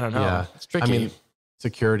could it? I don't know. Yeah. It's tricky. I mean,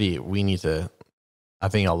 security, I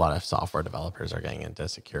think a lot of software developers are getting into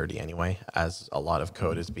security anyway, as a lot of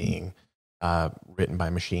code is being written by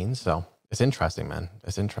machines. So it's interesting, man.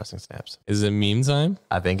 It's interesting, Snaps. Is it meme time?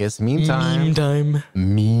 I think it's meme time. Meme time.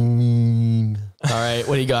 Meme. All right.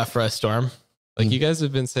 What do you got for us, Storm? Like you guys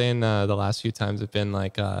have been saying the last few times have been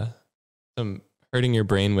like some hurting your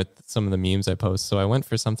brain with some of the memes I post. So I went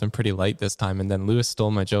for something pretty light this time, and then Lewis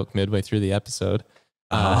stole my joke midway through the episode.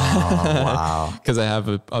 Wow. Because I have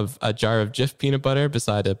a jar of Jif peanut butter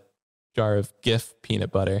beside a jar of GIF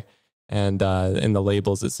peanut butter. And in the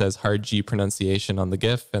labels, it says hard G pronunciation on the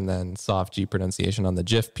GIF and then soft G pronunciation on the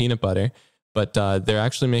Jif peanut butter. But they're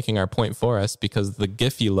actually making our point for us because the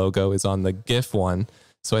Giphy logo is on the GIF one.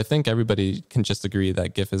 So I think everybody can just agree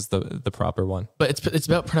that GIF is the proper one. But it's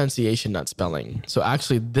about pronunciation, not spelling. So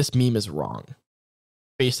actually, this meme is wrong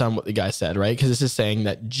based on what the guy said, right? Because this is saying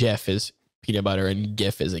that Jif is peanut butter and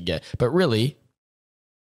GIF is a GIF. But really,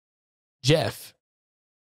 Jif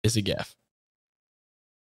is a GIF.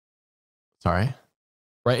 Sorry?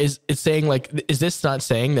 Right? It's saying like, is this not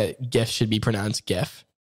saying that GIF should be pronounced GIF,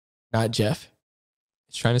 not Jif?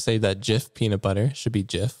 It's trying to say that Jif peanut butter should be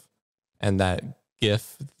Jif, and that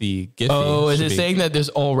GIF, the Giphy. Oh, is it saying that there's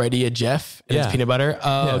already a Jif in its peanut butter?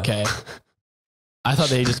 Oh, Yeah. okay. I thought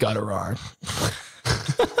they just got it wrong.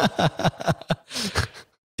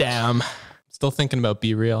 Damn. Still thinking about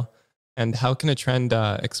BeReal. And how can a trend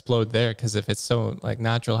explode there? Because if it's so like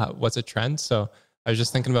natural, what's a trend? So I was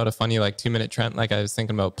just thinking about a funny like 2-minute trend. Like I was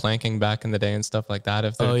thinking about planking back in the day and stuff like that.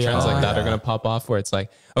 If there are trends like that are going to pop off where it's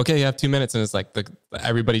like, okay, you have 2 minutes, and it's like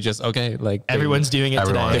everybody just, okay, like everyone's doing it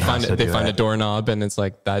today. They find a doorknob, and it's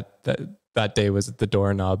like that day was the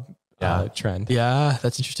doorknob trend. Yeah,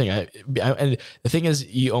 that's interesting. And the thing is,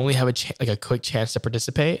 you only have a quick chance to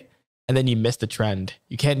participate, and then you miss the trend.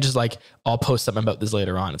 You can't just like, I'll post something about this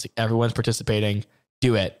later on. It's like everyone's participating.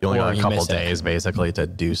 Do it. You only got a couple days basically to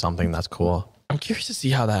do something that's cool. I'm curious to see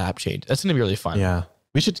how that app changed. That's going to be really fun. Yeah.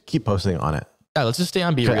 We should keep posting on it. Yeah, let's just stay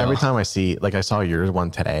on BeReal. Every time I see, like I saw yours one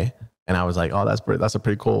today and I was like, oh, that's a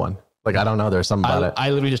pretty cool one. Like, I don't know. There's something about it. I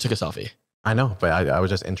literally just took a selfie. I know, but I was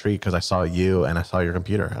just intrigued because I saw you and I saw your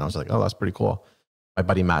computer and I was like, oh, that's pretty cool. My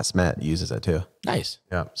buddy Matt Smith uses it too. Nice.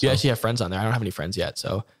 Yeah. So. You actually have friends on there. I don't have any friends yet.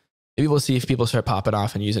 So maybe we'll see if people start popping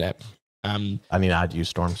off and using it. I need to add you,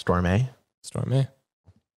 Storm A. Storm A.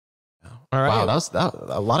 All right. Wow, that was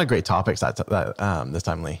a lot of great topics that this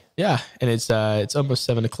time, Lee. Yeah, and it's almost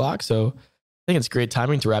 7:00, so I think it's great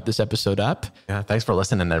timing to wrap this episode up. Yeah, thanks for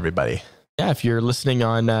listening, everybody. Yeah, if you're listening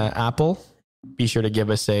on Apple, be sure to give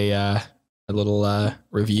us a little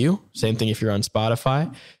review. Same thing if you're on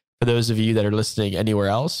Spotify. For those of you that are listening anywhere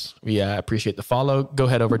else, we appreciate the follow. Go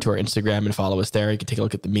head over to our Instagram and follow us there. You can take a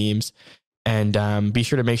look at the memes. And be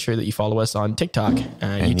sure to make sure that you follow us on TikTok,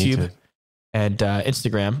 YouTube, and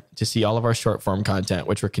Instagram to see all of our short form content,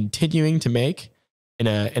 which we're continuing to make in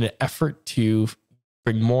an effort to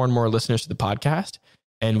bring more and more listeners to the podcast.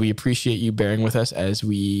 And we appreciate you bearing with us as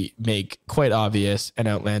we make quite obvious and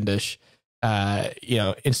outlandish,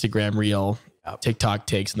 Instagram reel, TikTok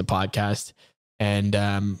takes in the podcast. And,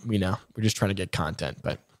 we're just trying to get content,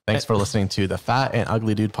 but thanks for listening to the Fat and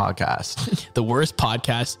Ugly Dude podcast. The worst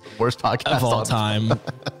podcast of all time.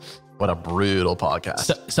 What a brutal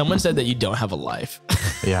podcast. Someone said that you don't have a life.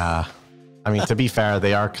 Yeah. I mean, to be fair,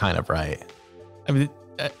 they are kind of right. I mean,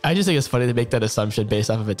 I just think it's funny to make that assumption based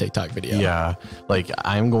off of a TikTok video. Yeah. Like,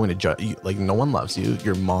 I'm going to judge you. Like, no one loves you.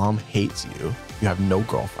 Your mom hates you. You have no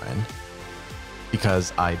girlfriend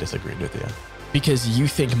because I disagreed with you. Because you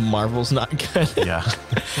think Marvel's not good. Yeah.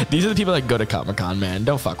 These are the people that go to Comic-Con, man.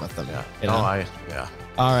 Don't fuck with them. Yeah. You know? Yeah.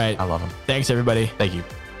 All right. I love them. Thanks, everybody. Thank you.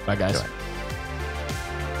 Bye, guys. Enjoy.